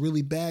who has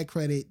really bad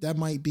credit, that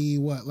might be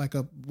what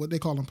they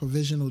call them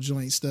provisional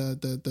joints,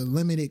 the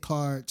limited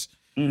cards.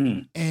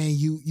 And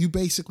you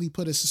basically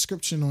put a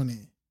subscription on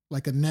it,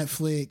 like a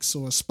Netflix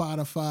or a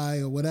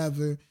Spotify or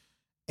whatever,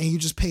 and you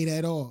just pay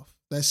that off.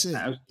 That's it.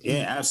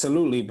 Yeah,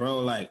 absolutely, bro.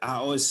 Like I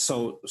always,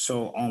 so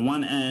on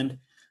one end,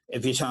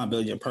 if you're trying to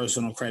build your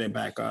personal credit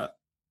back up,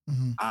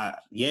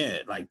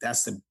 like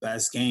that's the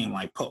best game.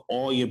 Like put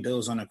all your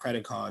bills on a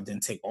credit card, then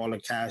take all the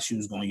cash you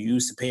was going to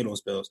use to pay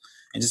those bills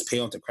and just pay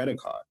off the credit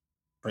card,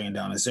 bring it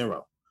down to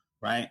zero,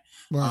 right?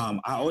 I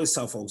always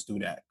tell folks do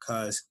that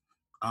because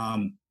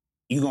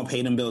you're going to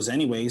pay them bills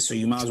anyway, so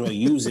you might as well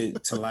use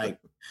it to like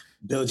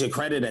build your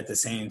credit at the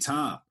same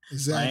time.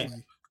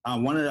 Exactly.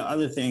 Right? One of the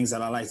other things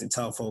that I like to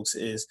tell folks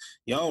is,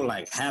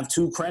 like have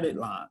two credit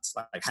lines,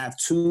 like have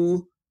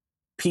two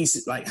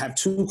pieces, like have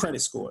two credit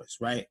scores,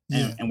 right?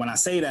 And when I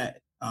say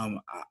that,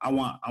 I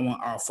want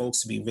our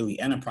folks to be really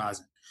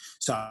enterprising.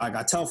 So like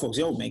I tell folks,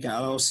 make an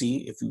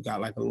LLC. If you got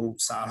like a little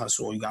side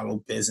hustle or you got a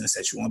little business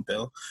that you want to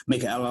build,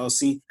 make an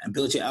LLC and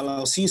build your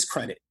LLC's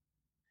credit,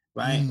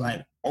 right?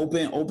 Like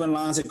open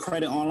lines of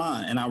credit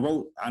online. And I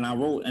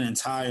wrote an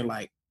entire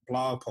like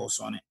blog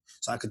post on it,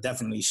 so I could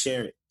definitely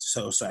share it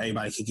so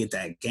everybody could get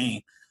that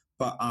game.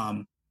 But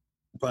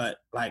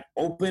like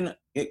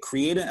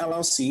create an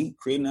LLC,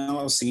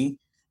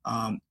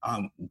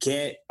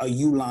 get a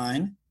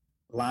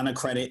line of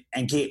credit,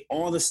 and get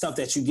all the stuff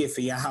that you get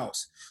for your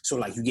house. So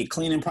like you get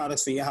cleaning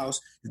products for your house,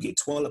 you get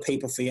toilet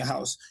paper for your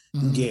house,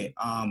 you get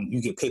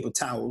paper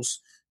towels,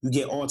 you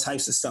get all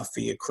types of stuff for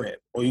your crib,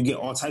 or you get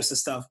all types of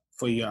stuff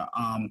for your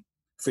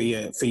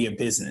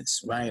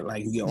business, right?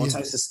 Like you get all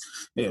types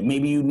of,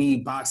 maybe you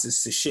need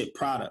boxes to ship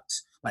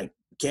products. Like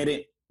get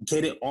it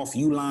off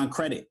Uline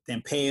credit,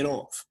 then pay it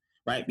off,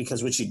 right?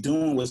 Because what you're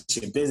doing with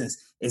your business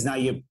is now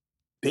your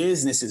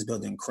business is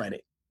building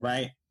credit,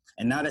 right?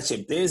 And now that your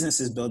business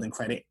is building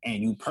credit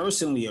and you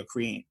personally are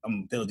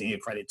building your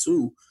credit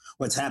too,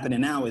 what's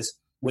happening now is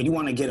when you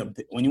want to get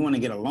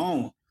a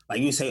loan, like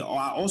you say, oh,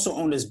 I also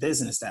own this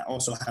business that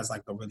also has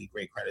like a really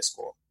great credit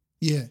score.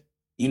 Yeah.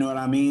 You know what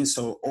I mean?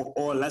 So,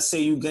 or let's say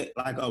you get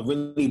like a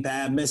really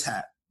bad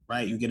mishap,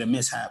 right? You get a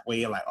mishap where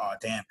you're like, oh,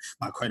 damn,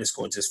 my credit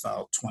score just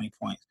fell 20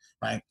 points,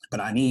 right? But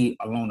I need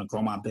a loan to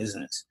grow my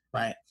business,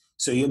 right?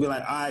 So you'll be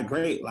like, all right,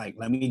 great. Like,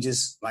 let me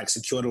just like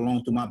secure the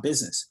loan through my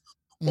business.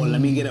 Or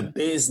let me get a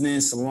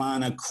business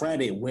line of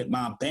credit with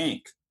my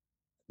bank,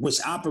 which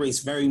operates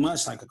very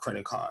much like a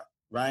credit card,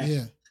 right?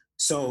 Yeah.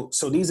 So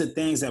these are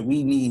things that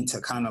we need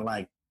to kind of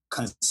like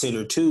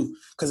consider too.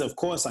 Because of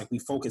course, like we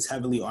focus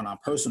heavily on our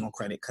personal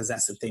credit because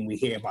that's the thing we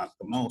hear about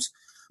the most.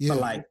 Yeah.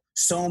 But like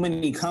so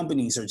many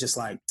companies are just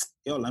like,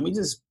 yo, let me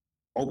just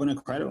open a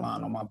credit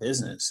line on my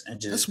business and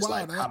just that's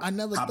wild. Like I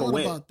never thought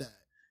about that.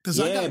 Because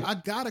I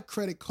got a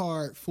credit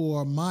card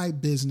for my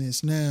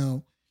business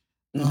now.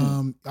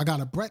 I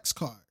got a Brex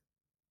card.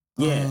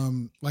 Yeah.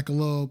 Like a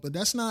little, but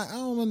that's not, I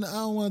don't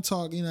want to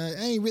talk, you know, it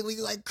ain't really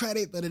like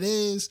credit, but it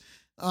is.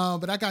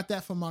 But I got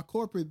that for my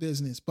corporate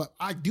business, but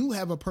I do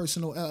have a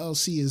personal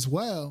LLC as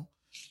well.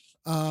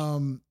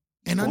 And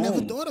I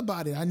never thought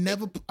about it. I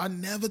never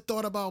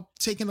thought about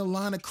taking a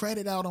line of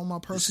credit out on my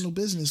personal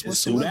business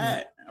whatsoever. Do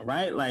that,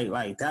 right?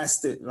 Like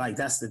that's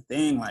the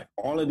thing. Like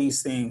all of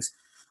these things,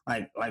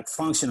 like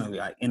functionally,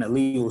 like in a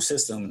legal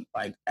system,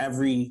 like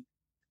every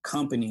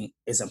company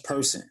is a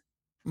person.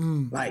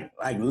 Like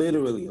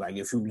literally, like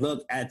if you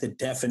look at the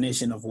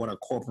definition of what a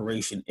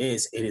corporation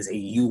is, it is a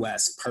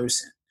U.S.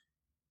 person.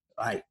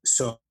 Like,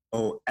 so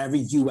every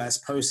U.S.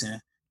 person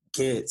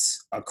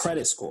gets a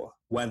credit score,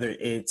 whether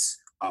it's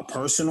a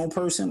personal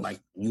person, like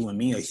you and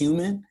me, a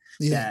human,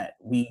 that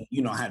we,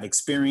 you know, have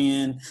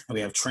Experian and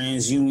we have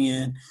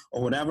TransUnion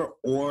or whatever,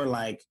 or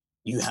like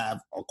you have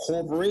a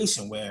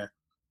corporation where,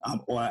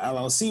 or an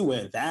LLC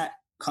where that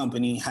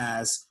company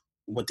has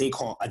what they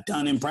call a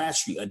Dun and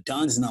Bradstreet, a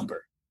DUNS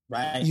number.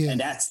 Right. Yeah. And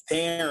that's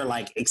their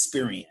like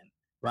Experian.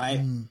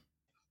 Right.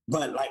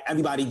 But like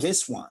everybody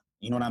gets one,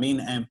 you know what I mean?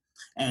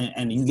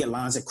 And you get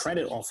lines of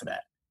credit off of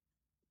that,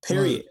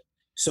 period. Right.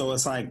 So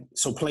it's like,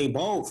 so play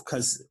both,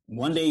 because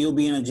one day you'll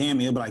be in a jam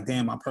and you'll be like,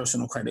 damn, my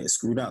personal credit is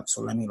screwed up.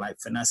 So let me like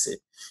finesse it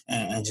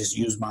and just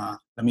use my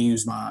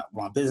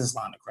business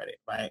line of credit.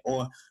 Right.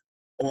 Or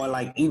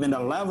like even the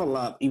level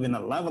up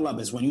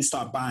is when you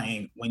start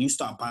buying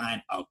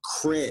a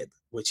crib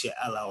with your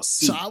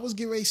LLC. So I was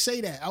getting ready to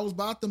say that. I was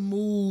about to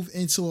move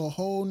into a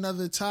whole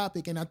nother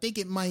topic, and I think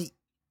it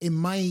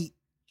might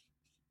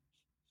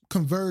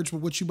converge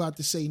with what you're about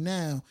to say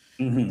now,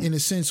 in a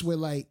sense where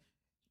like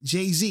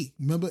Jay-Z,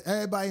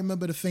 everybody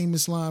remember the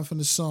famous line from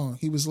the song.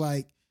 He was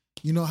like,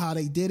 you know how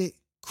they did it?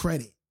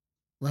 Credit.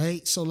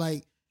 Right? So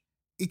like,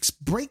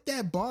 break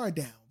that bar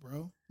down,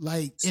 bro.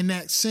 Like in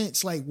that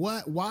sense, like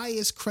why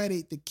is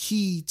credit the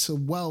key to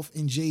wealth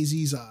in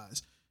Jay-Z's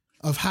eyes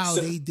of how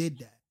they did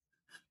that?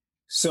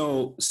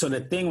 So the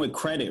thing with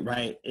credit,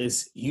 right,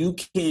 is you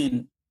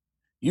can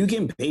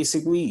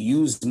basically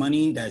use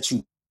money that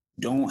you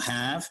don't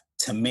have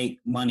to make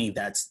money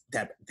that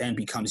then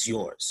becomes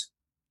yours.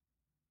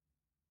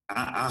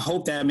 I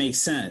hope that makes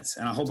sense,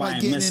 and I hope I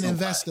ain't missing an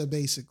investor,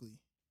 basically.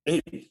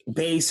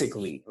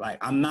 Basically, like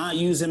I'm not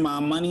using my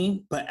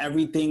money, but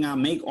everything I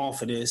make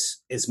off of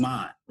this is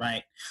mine,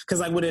 right? Because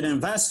like with an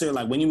investor,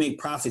 like when you make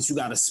profits, you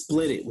got to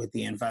split it with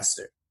the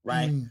investor,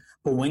 right?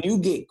 But when you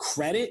get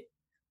credit,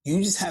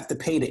 you just have to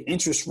pay the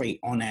interest rate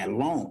on that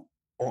loan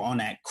or on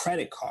that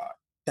credit card.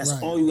 That's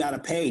all you got to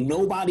pay.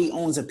 Nobody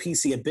owns a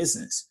piece of your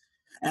business.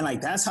 And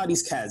like, that's how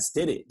these cats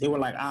did it. They were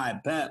like, I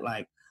bet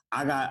like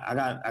I got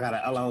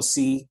an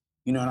LLC.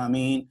 You know what I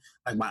mean?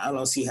 Like my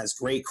LLC has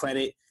great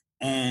credit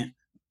and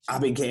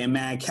I've been getting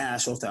mad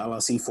cash off the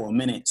LLC for a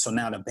minute. So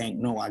now the bank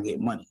know I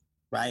get money.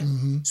 Right.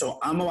 So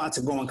I'm about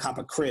to go and cop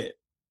a crib,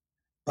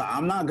 but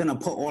I'm not going to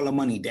put all the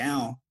money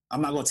down.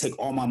 I'm not going to take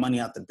all my money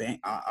out the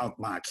bank, out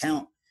my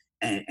account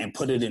and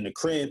put it in the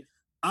crib.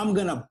 I'm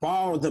going to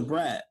borrow the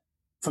bread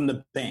from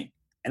the bank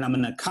and I'm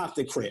going to cop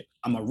the crib.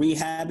 I'm going to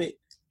rehab it.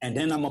 And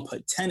then I'm going to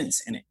put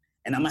tenants in it.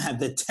 And I'm going to have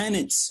the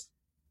tenants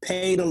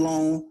pay the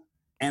loan.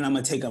 And I'm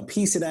going to take a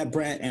piece of that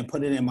bread and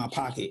put it in my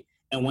pocket.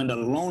 And when the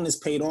loan is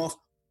paid off,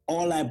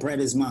 all that bread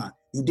is mine.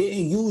 You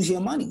didn't use your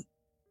money.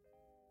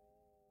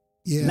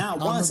 Yeah. Now,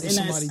 once in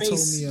that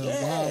space, told me a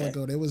while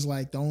ago, they was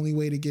like, the only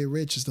way to get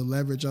rich is to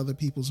leverage other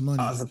people's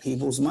money. Other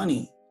people's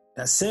money.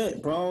 That's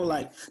it, bro.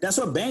 Like, that's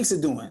what banks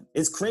are doing.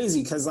 It's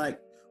crazy because, like,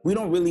 we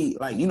don't really,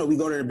 like, you know, we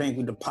go to the bank,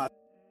 we deposit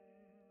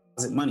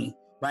money,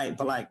 right?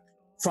 But, like,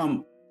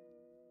 from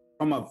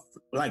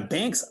like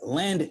banks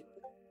lend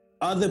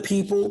other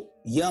people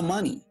your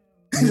money.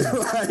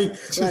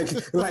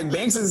 like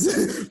banks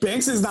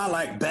is not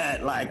like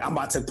bad. Like I'm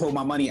about to pull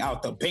my money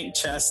out the bank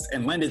chest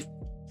and lend it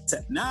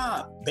to,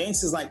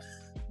 banks is like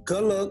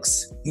good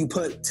looks. You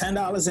put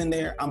 $10 in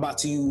there. I'm about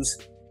to use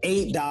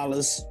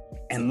 $8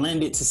 and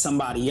lend it to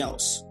somebody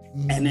else.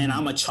 And then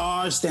I'm gonna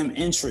charge them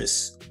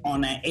interest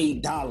on that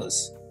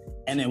 $8.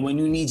 And then when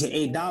you need your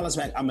 $8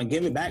 back, I'm gonna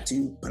give it back to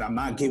you, but I'm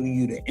not giving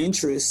you the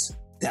interest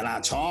that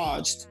I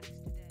charged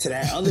to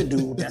that other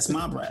dude. That's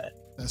my bread.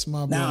 That's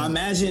my bread. Now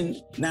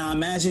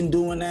imagine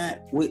doing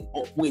that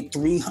with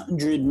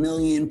 300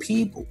 million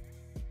people.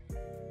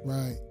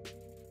 Right.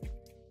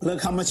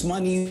 Look how much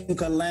money you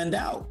can lend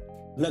out.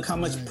 Look how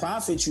much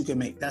profit you can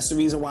make. That's the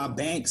reason why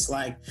banks,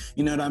 like,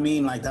 you know what I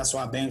mean? Like, that's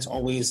why banks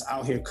always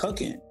out here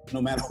cooking,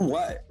 no matter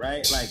what,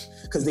 right? Like,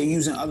 because they're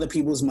using other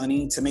people's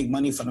money to make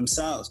money for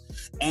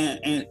themselves.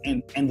 And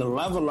the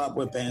level up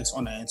with banks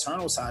on the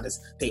internal side is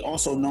they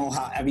also know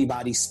how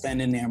everybody's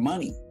spending their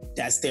money.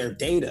 That's their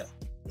data.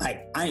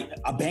 Like,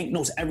 a bank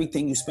knows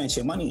everything you spent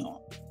your money on.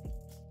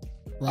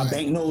 Right. A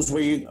bank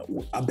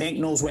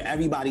knows where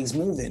everybody's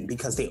moving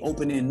because they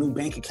open in new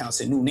bank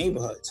accounts in new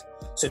neighborhoods.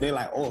 So they're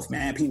like, oh, if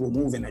mad people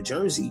move into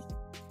Jersey,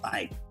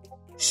 like,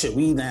 should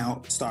we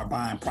now start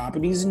buying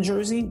properties in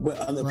Jersey with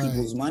other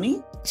people's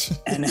money,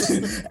 and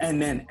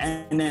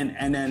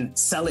then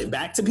sell it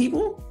back to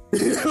people?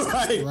 It's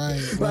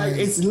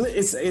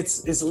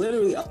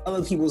literally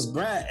other people's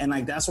bread, and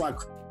like that's why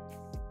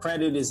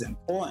credit is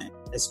important,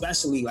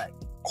 especially like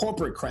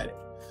corporate credit.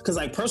 Because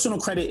like personal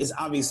credit is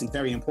obviously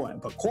very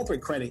important, but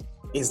corporate credit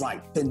is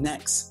like the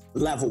next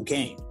level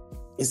game.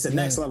 It's the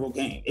next level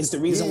game. It's the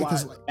reason why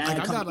I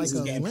got like a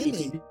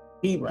limit.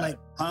 Right?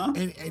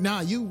 And nah,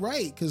 you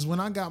right. Because when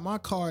I got my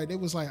card, it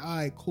was like, all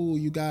right, cool.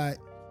 You got,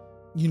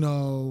 you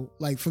know,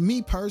 like for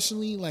me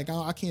personally, like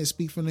I can't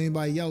speak for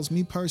anybody else.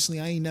 Me personally,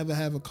 I ain't never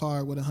have a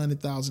card with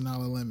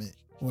 $100,000 limit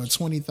or a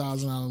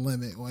 $20,000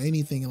 limit or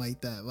anything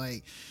like that.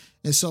 Like.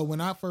 And so when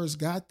I first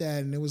got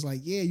that and it was like,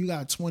 yeah, you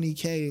got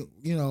 20K,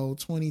 you know,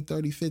 20,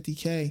 30,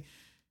 50K.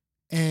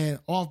 And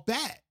off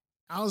bat,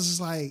 I was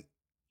just like,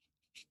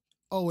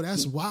 oh,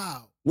 that's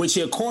wild. With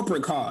your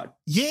corporate card.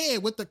 Yeah,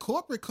 with the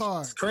corporate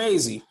card. It's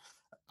crazy.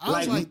 I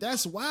was like,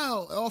 that's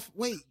wild.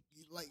 Wait,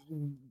 like,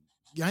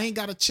 I ain't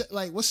got to check.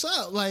 Like, what's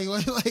up? Like,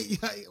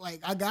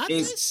 I got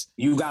this.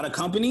 You got a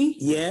company?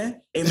 Yeah.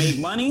 It make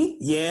money?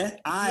 Yeah.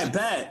 I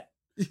bet.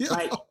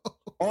 Like,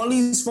 all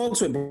these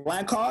folks with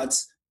black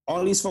cards,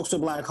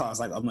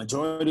 like a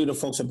majority of the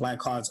folks with black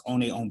cards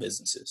own their own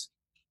businesses.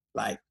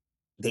 Like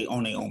they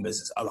own their own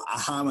business. A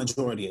high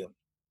majority of them.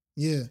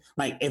 Yeah.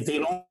 Like if they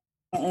don't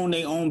own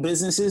their own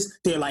businesses,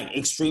 they're like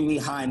extremely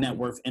high net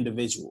worth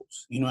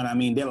individuals. You know what I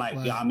mean? They're like,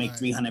 I make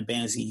 300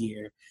 bands a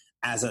year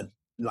as a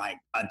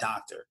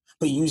doctor.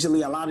 But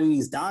usually a lot of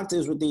these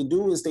doctors, what they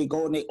do is they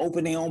go and they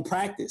open their own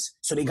practice.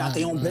 So they got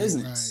their own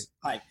business.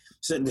 Like,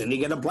 so then they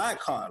get a black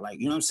card, like,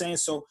 you know what I'm saying?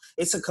 So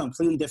it's a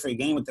completely different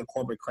game with the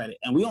corporate credit.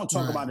 And we don't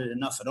talk about it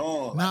enough at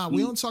all. Nah,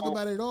 we don't talk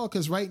about it at all.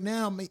 Because right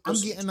now, I'm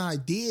getting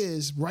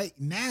ideas right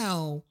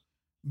now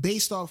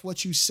based off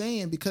what you're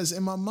saying. Because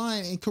in my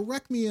mind, and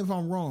correct me if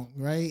I'm wrong,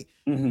 right?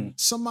 Mm-hmm.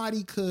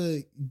 Somebody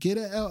could get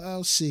an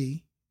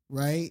LLC,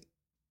 right?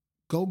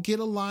 Go get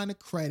a line of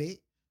credit,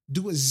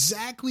 do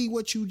exactly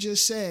what you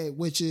just said,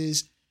 which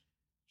is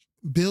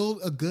build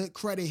a good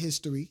credit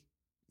history.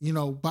 You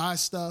know, buy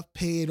stuff,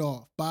 pay it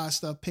off. Buy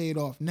stuff, pay it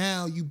off.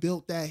 Now you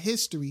built that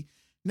history.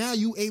 Now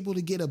you able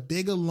to get a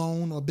bigger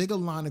loan or bigger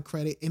line of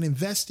credit and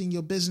invest in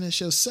your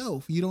business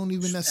yourself. You don't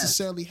even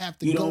necessarily have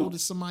to go to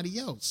somebody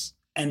else.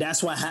 And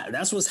that's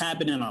what's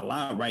happening a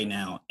lot right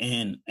now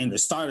in the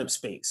startup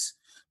space.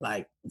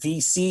 Like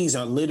VCs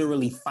are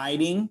literally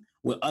fighting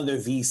with other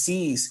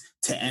VCs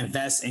to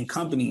invest in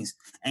companies.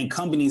 And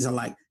companies are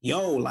like,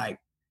 yo, like,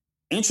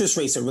 interest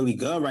rates are really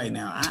good right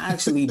now. I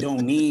actually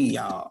don't need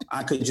y'all.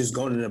 I could just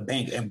go to the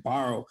bank and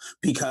borrow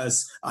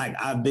because like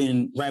I've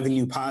been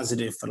revenue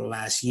positive for the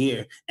last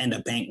year and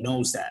the bank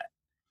knows that.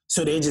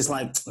 So they're just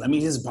like, let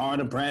me just borrow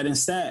the bread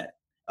instead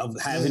of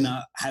having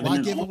Why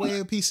give away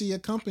a piece of your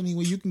company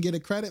when you can get a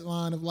credit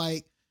line of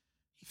like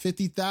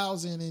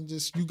 50,000 and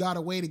just you got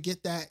a way to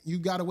get that. You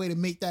got a way to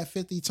make that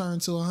 50 turn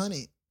to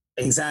 100.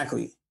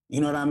 Exactly. You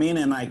know what I mean?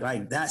 And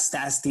like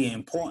that's the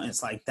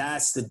importance. Like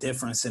that's the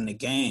difference in the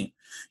game.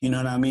 You know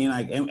what I mean?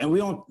 Like, and we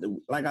don't,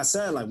 like I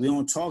said, like we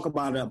don't talk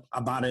about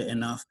it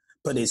enough,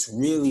 but it's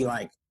really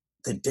like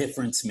the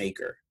difference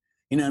maker.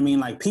 You know what I mean?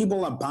 Like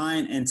people are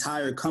buying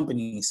entire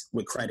companies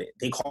with credit.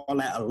 They call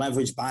that a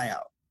leverage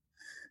buyout.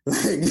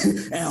 Like,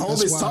 and Hov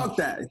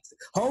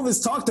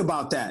has talked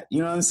about that. You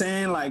know what I'm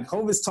saying? Like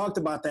Hov has talked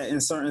about that in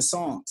certain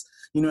songs.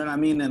 You know what I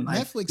mean? And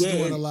like, Netflix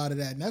doing a lot of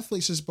that.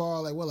 Netflix just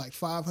borrowed like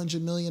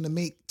 $500 million to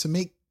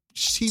make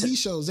TV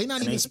shows. They're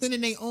not even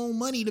spending their own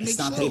money to make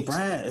shows.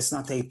 It's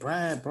not their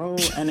bread, bro.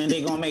 And then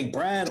they're gonna make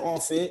bread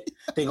off it.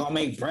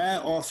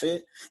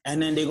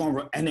 And then they're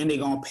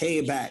gonna pay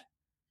it back.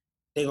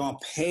 They're gonna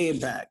pay it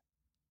back.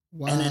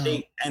 Wow.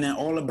 And then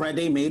all the bread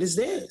they made is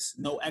theirs.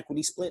 No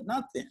equity split,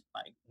 nothing.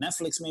 Like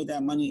Netflix made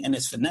that money, and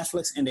it's for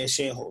Netflix and their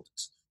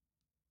shareholders.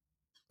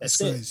 That's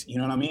it. Crazy. You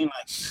know what I mean?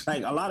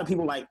 Like a lot of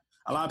people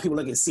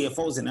look at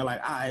CFOs and they're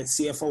like, all right,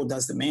 CFO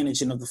does the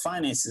managing of the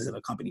finances of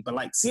the company. But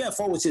like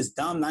CFO is just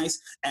dumb nice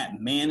at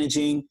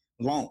managing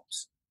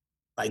loans.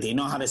 Like they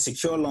know how to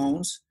secure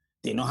loans.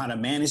 They know how to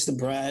manage the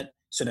bread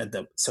so that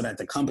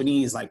the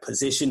company is like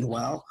positioned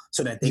well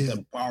so that they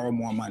could borrow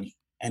more money.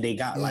 And they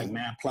got like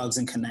man plugs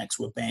and connects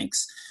with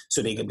banks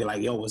so they could be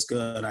like, yo, what's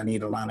good? I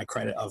need a line of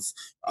credit of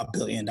 $1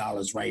 billion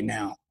right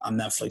now. I'm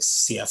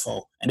Netflix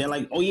CFO. And they're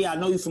like, oh yeah, I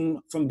know you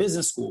from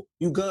business school.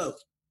 You good.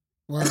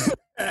 Right.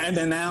 And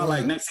then now,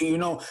 like next thing you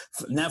know,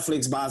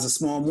 Netflix buys a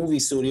small movie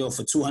studio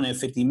for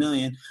 $250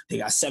 million. They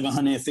got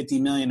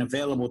 $750 million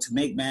available to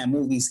make mad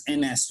movies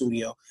in that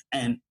studio,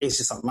 and it's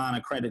just a line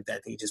of credit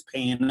that they just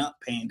paying up,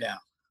 paying down,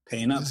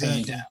 paying up,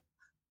 paying down.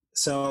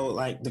 So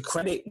like the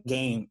credit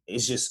game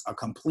is just a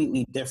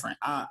completely different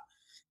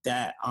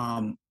that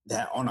on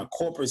a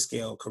corporate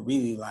scale could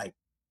really like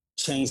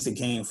change the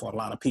game for a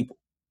lot of people.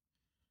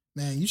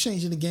 Man, you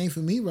changing the game for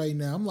me right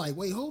now. I'm like,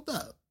 wait, hold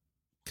up.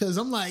 Cause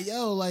I'm like,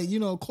 yo, like, you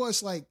know, of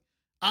course, like,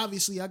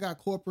 obviously I got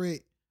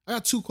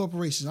two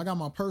corporations. I got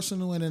my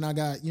personal and then I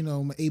got, you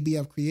know, my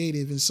ABF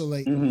Creative. And so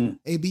like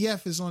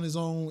ABF is on his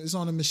own, it's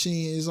on a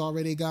machine, it's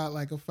already got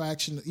like a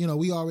fraction, you know,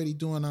 we already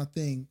doing our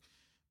thing.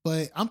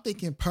 But I'm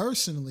thinking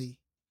personally,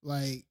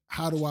 like,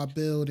 how do I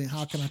build and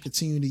how can I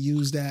continue to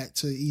use that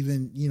to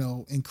even, you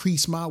know,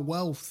 increase my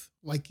wealth,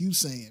 like you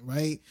saying,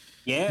 right?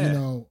 Yeah. You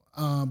know,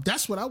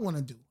 that's what I want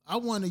to do. I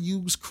want to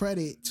use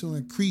credit to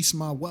increase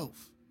my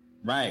wealth.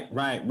 Right.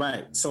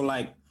 So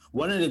like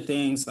one of the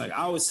things, like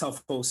I always tell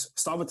folks,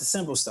 start with the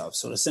simple stuff.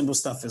 So the simple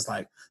stuff is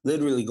like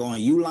literally go on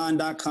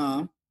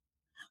uline.com,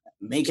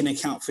 make an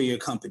account for your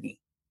company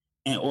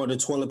and order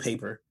toilet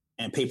paper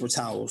and paper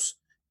towels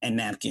and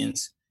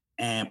napkins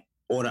and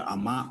order a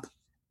mop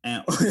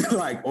and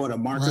like order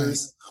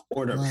markers,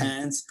 order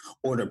pens,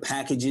 order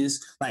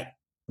packages, like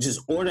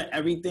just order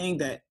everything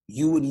that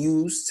you would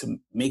use to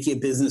make your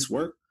business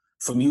work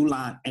from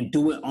Uline and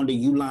do it on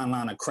the Uline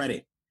line of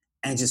credit.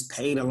 And just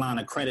pay the line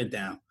of credit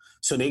down.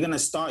 So they're going to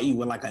start you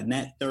with like a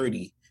net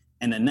 30.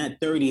 And the net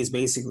 30 is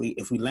basically,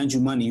 if we lend you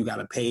money, you got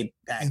to pay it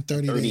back in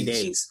 30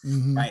 days.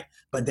 Right?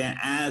 But then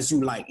as you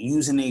like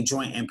using a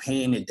joint and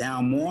paying it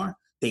down more,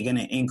 they're going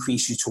to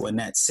increase you to a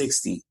net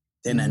 60,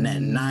 then a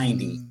net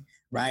 90,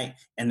 right?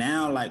 And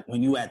now like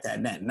when you at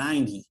that net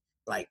 90,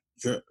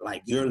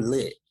 you're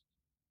lit.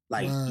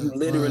 Like you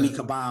literally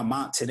could buy a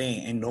mop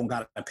today and don't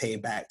got to pay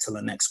it back till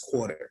the next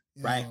quarter,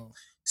 right?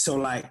 So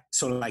like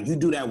you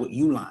do that with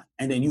Uline,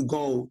 and then you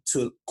go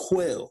to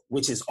Quill,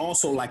 which is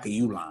also like a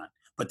Uline,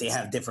 but they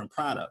have different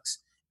products.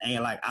 And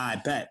you're like, I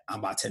bet I'm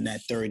about to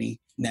net 30,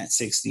 net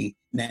 60,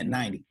 net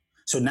 90.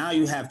 So now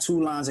you have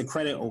two lines of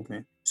credit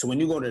open. So when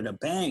you go to the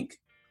bank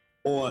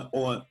or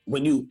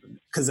when you,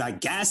 because like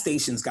gas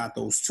stations got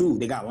those too.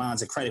 They got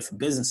lines of credit for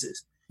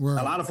businesses.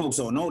 Right. A lot of folks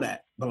don't know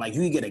that, but like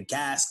you get a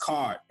gas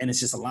card and it's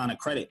just a line of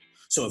credit.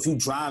 So if you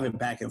drive it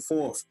back and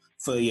forth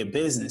for your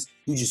business,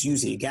 you just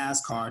use your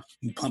gas card,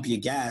 you pump your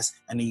gas,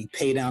 and then you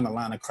pay down the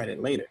line of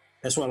credit later.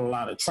 That's what a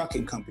lot of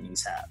trucking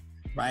companies have,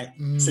 right?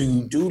 So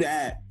you do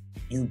that,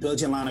 you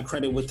build your line of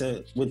credit with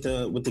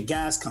the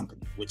gas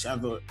company,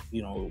 whichever,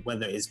 you know,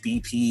 whether it's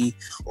BP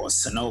or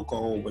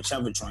Sunoco,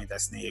 whichever joint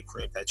that's near your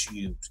crib that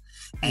you use.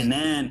 And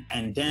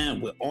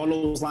then with all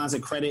those lines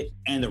of credit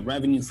and the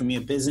revenue from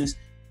your business,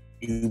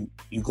 you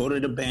go to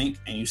the bank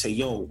and you say,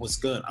 yo, what's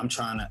good? I'm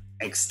trying to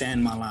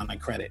extend my line of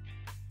credit.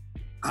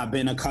 I've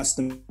been a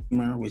customer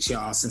with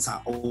y'all since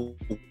I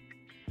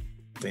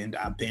opened.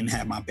 I've been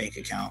had my bank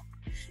account,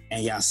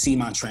 and y'all see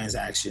my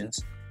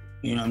transactions.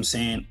 You know what I'm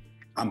saying?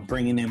 I'm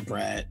bringing in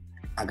bread.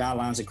 I got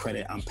lines of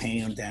credit. I'm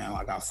paying them down.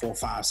 I got 4,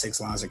 5,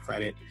 6 lines of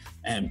credit,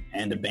 and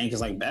the bank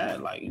is like,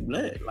 bad, like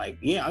lit, like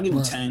yeah, I'll give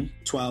you 10,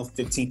 12,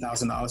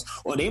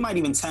 $15,000, or they might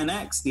even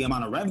 10x the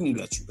amount of revenue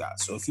that you got.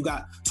 So if you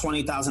got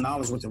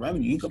 $20,000 worth of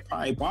revenue, you could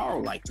probably borrow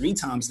like 3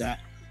 times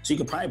that. So you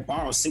could probably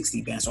borrow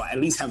 60 bands, or at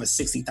least have a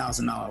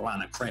 $60,000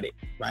 line of credit,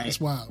 right? That's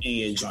wild. In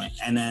your joint.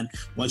 And then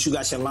once you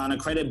got your line of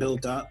credit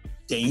built up,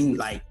 then you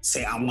like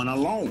say, I want a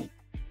loan.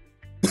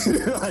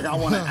 Like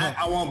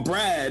I want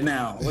Brad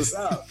now. What's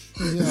up?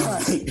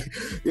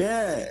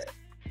 Yeah,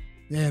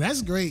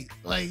 that's great.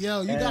 Like,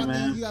 yo, you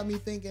got me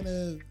thinking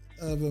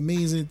of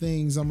amazing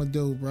things I'm gonna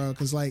do, bro.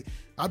 Cause like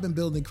I've been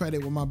building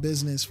credit with my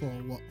business for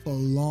a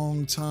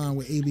long time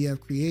with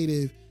ABF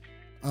Creative.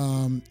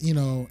 You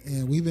know,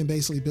 and we've been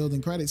basically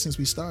building credit since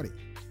we started.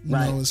 You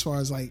know, as far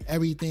as like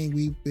everything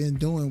we've been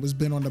doing was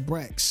been on the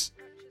Brex.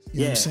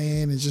 You know what I'm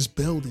saying? It's just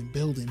building.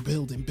 And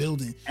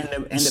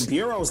the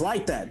bureaus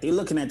like that. They're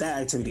looking at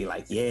that activity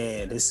like,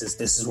 yeah, this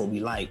is what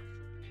we like.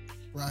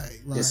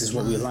 Right. This is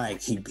what we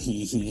like. He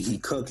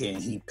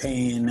cooking, he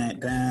paying that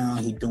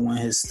down, he doing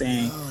his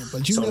thing.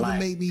 But you never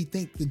made me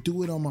think to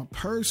do it on my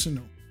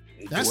personal.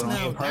 That's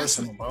now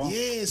personal, bro.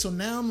 Yeah, so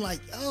now I'm like,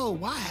 yo,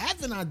 why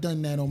haven't I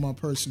done that on my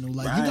personal?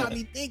 Like, you got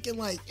me thinking,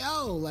 like,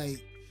 yo, like,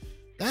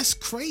 that's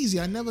crazy.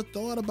 I never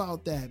thought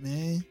about that,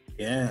 man.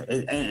 Yeah,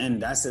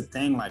 and that's the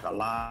thing. Like, a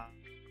lot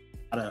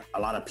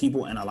of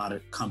people and a lot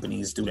of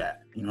companies do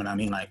that. You know what I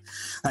mean? Like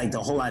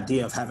the whole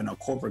idea of having a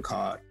corporate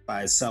card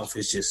by itself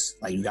is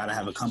just like you got to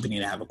have a company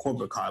to have a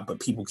corporate card, but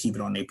people keep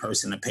it on their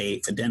person to pay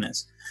for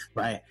dinners,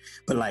 right?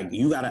 But like,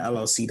 you got an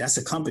LLC, that's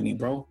a company,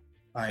 bro.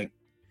 Like,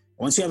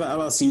 once you have an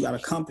LLC, you got a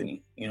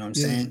company. You know what I'm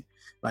saying?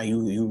 Like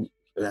you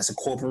that's a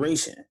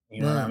corporation.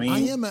 You know what I mean? I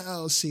am an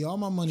LLC. All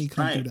my money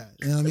comes through that.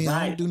 You know what I mean?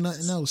 I don't do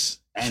nothing else.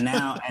 And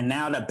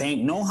now the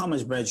bank know how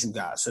much bread you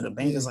got. So the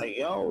bank is like,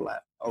 yo,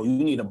 like, oh, you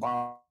need to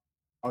borrow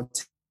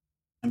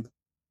 10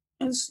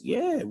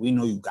 Yeah, we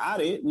know you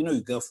got it. We know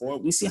you're good for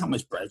it. We see how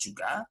much bread you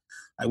got.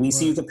 Like, we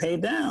see you can pay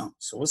it down.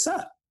 So what's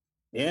up?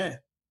 Yeah.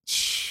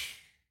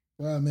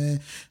 Wow, man.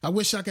 I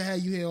wish I could have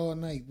you here all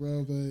night,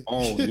 bro. But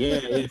oh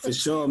yeah, for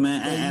sure,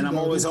 man. And I'm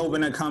always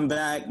hoping to come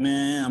back,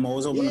 man. I'm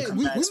always hoping to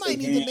come back.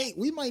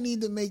 We might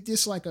need to make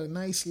this like a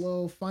nice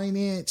little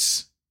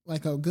finance,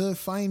 like a good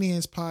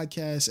finance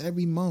podcast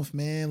every month,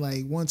 man.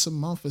 Like once a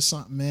month or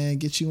something, man.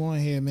 Get you on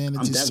here, man.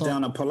 I'm definitely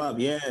down to pull up.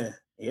 Yeah,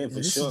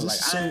 for sure. Like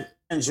I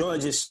enjoy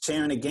just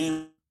sharing the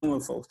game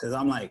with folks because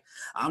I'm like,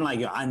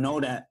 yo, I know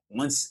that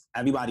once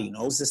everybody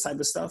knows this type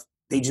of stuff,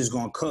 they just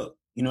gonna cook.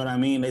 You know what I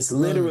mean? It's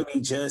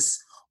literally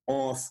just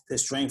off the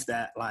strength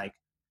that, like,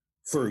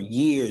 for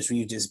years,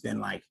 we've just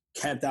been, like,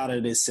 kept out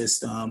of this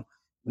system.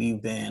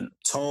 We've been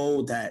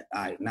told that,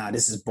 nah,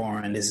 this is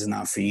boring. This is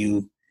not for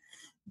you.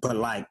 But,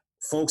 like,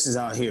 folks is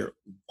out here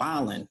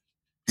wilding.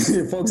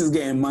 Folks is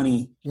getting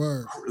money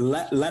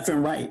left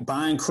and right,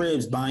 buying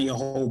cribs, buying your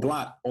whole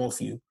block off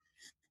you.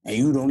 And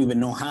you don't even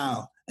know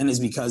how. And it's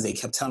because they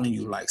kept telling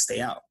you, like, stay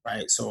out,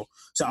 right? So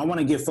I want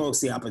to give folks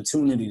the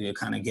opportunity to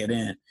kind of get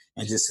in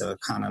and just to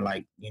kind of,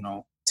 like, you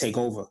know, take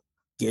over,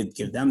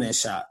 give them their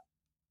shot.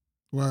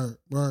 Word.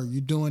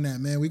 You doing that,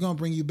 man. We're going to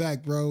bring you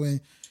back, bro.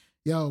 And,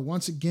 yo,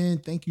 once again,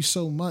 thank you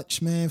so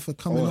much, man, for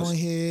coming on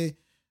here.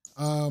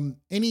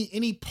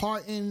 Any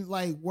parting,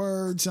 like,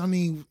 words? I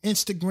mean,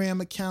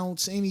 Instagram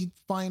accounts, any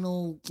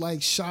final,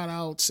 like, shout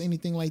outs,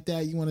 anything like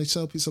that you want to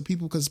tell people? So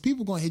people, because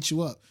people going to hit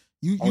you up.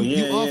 You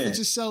offered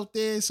yourself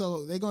there,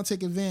 so they're gonna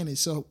take advantage.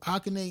 So how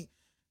can they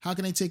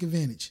take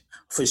advantage?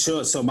 For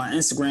sure. So my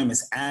Instagram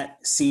is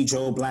at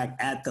CJoe Black,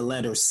 at the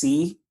letter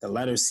C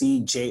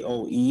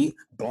JOE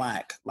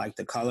Black, like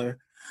the color.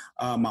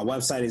 My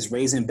website is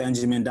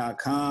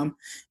raisinbenjamin.com.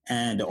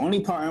 And the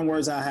only parting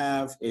words I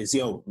have is,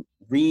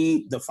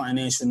 read the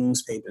financial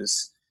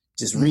newspapers.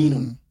 Just read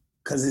them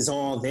because it's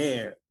all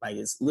there. Like,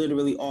 it's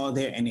literally all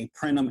there, and they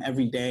print them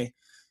every day.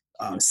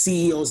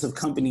 CEOs of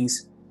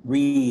companies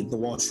read the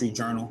Wall Street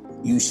Journal.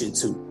 You should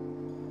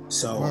too.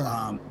 So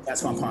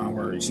that's my parting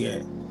words.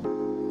 Yeah.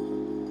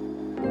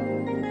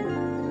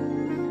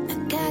 I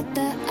got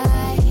the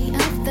eye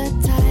of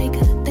the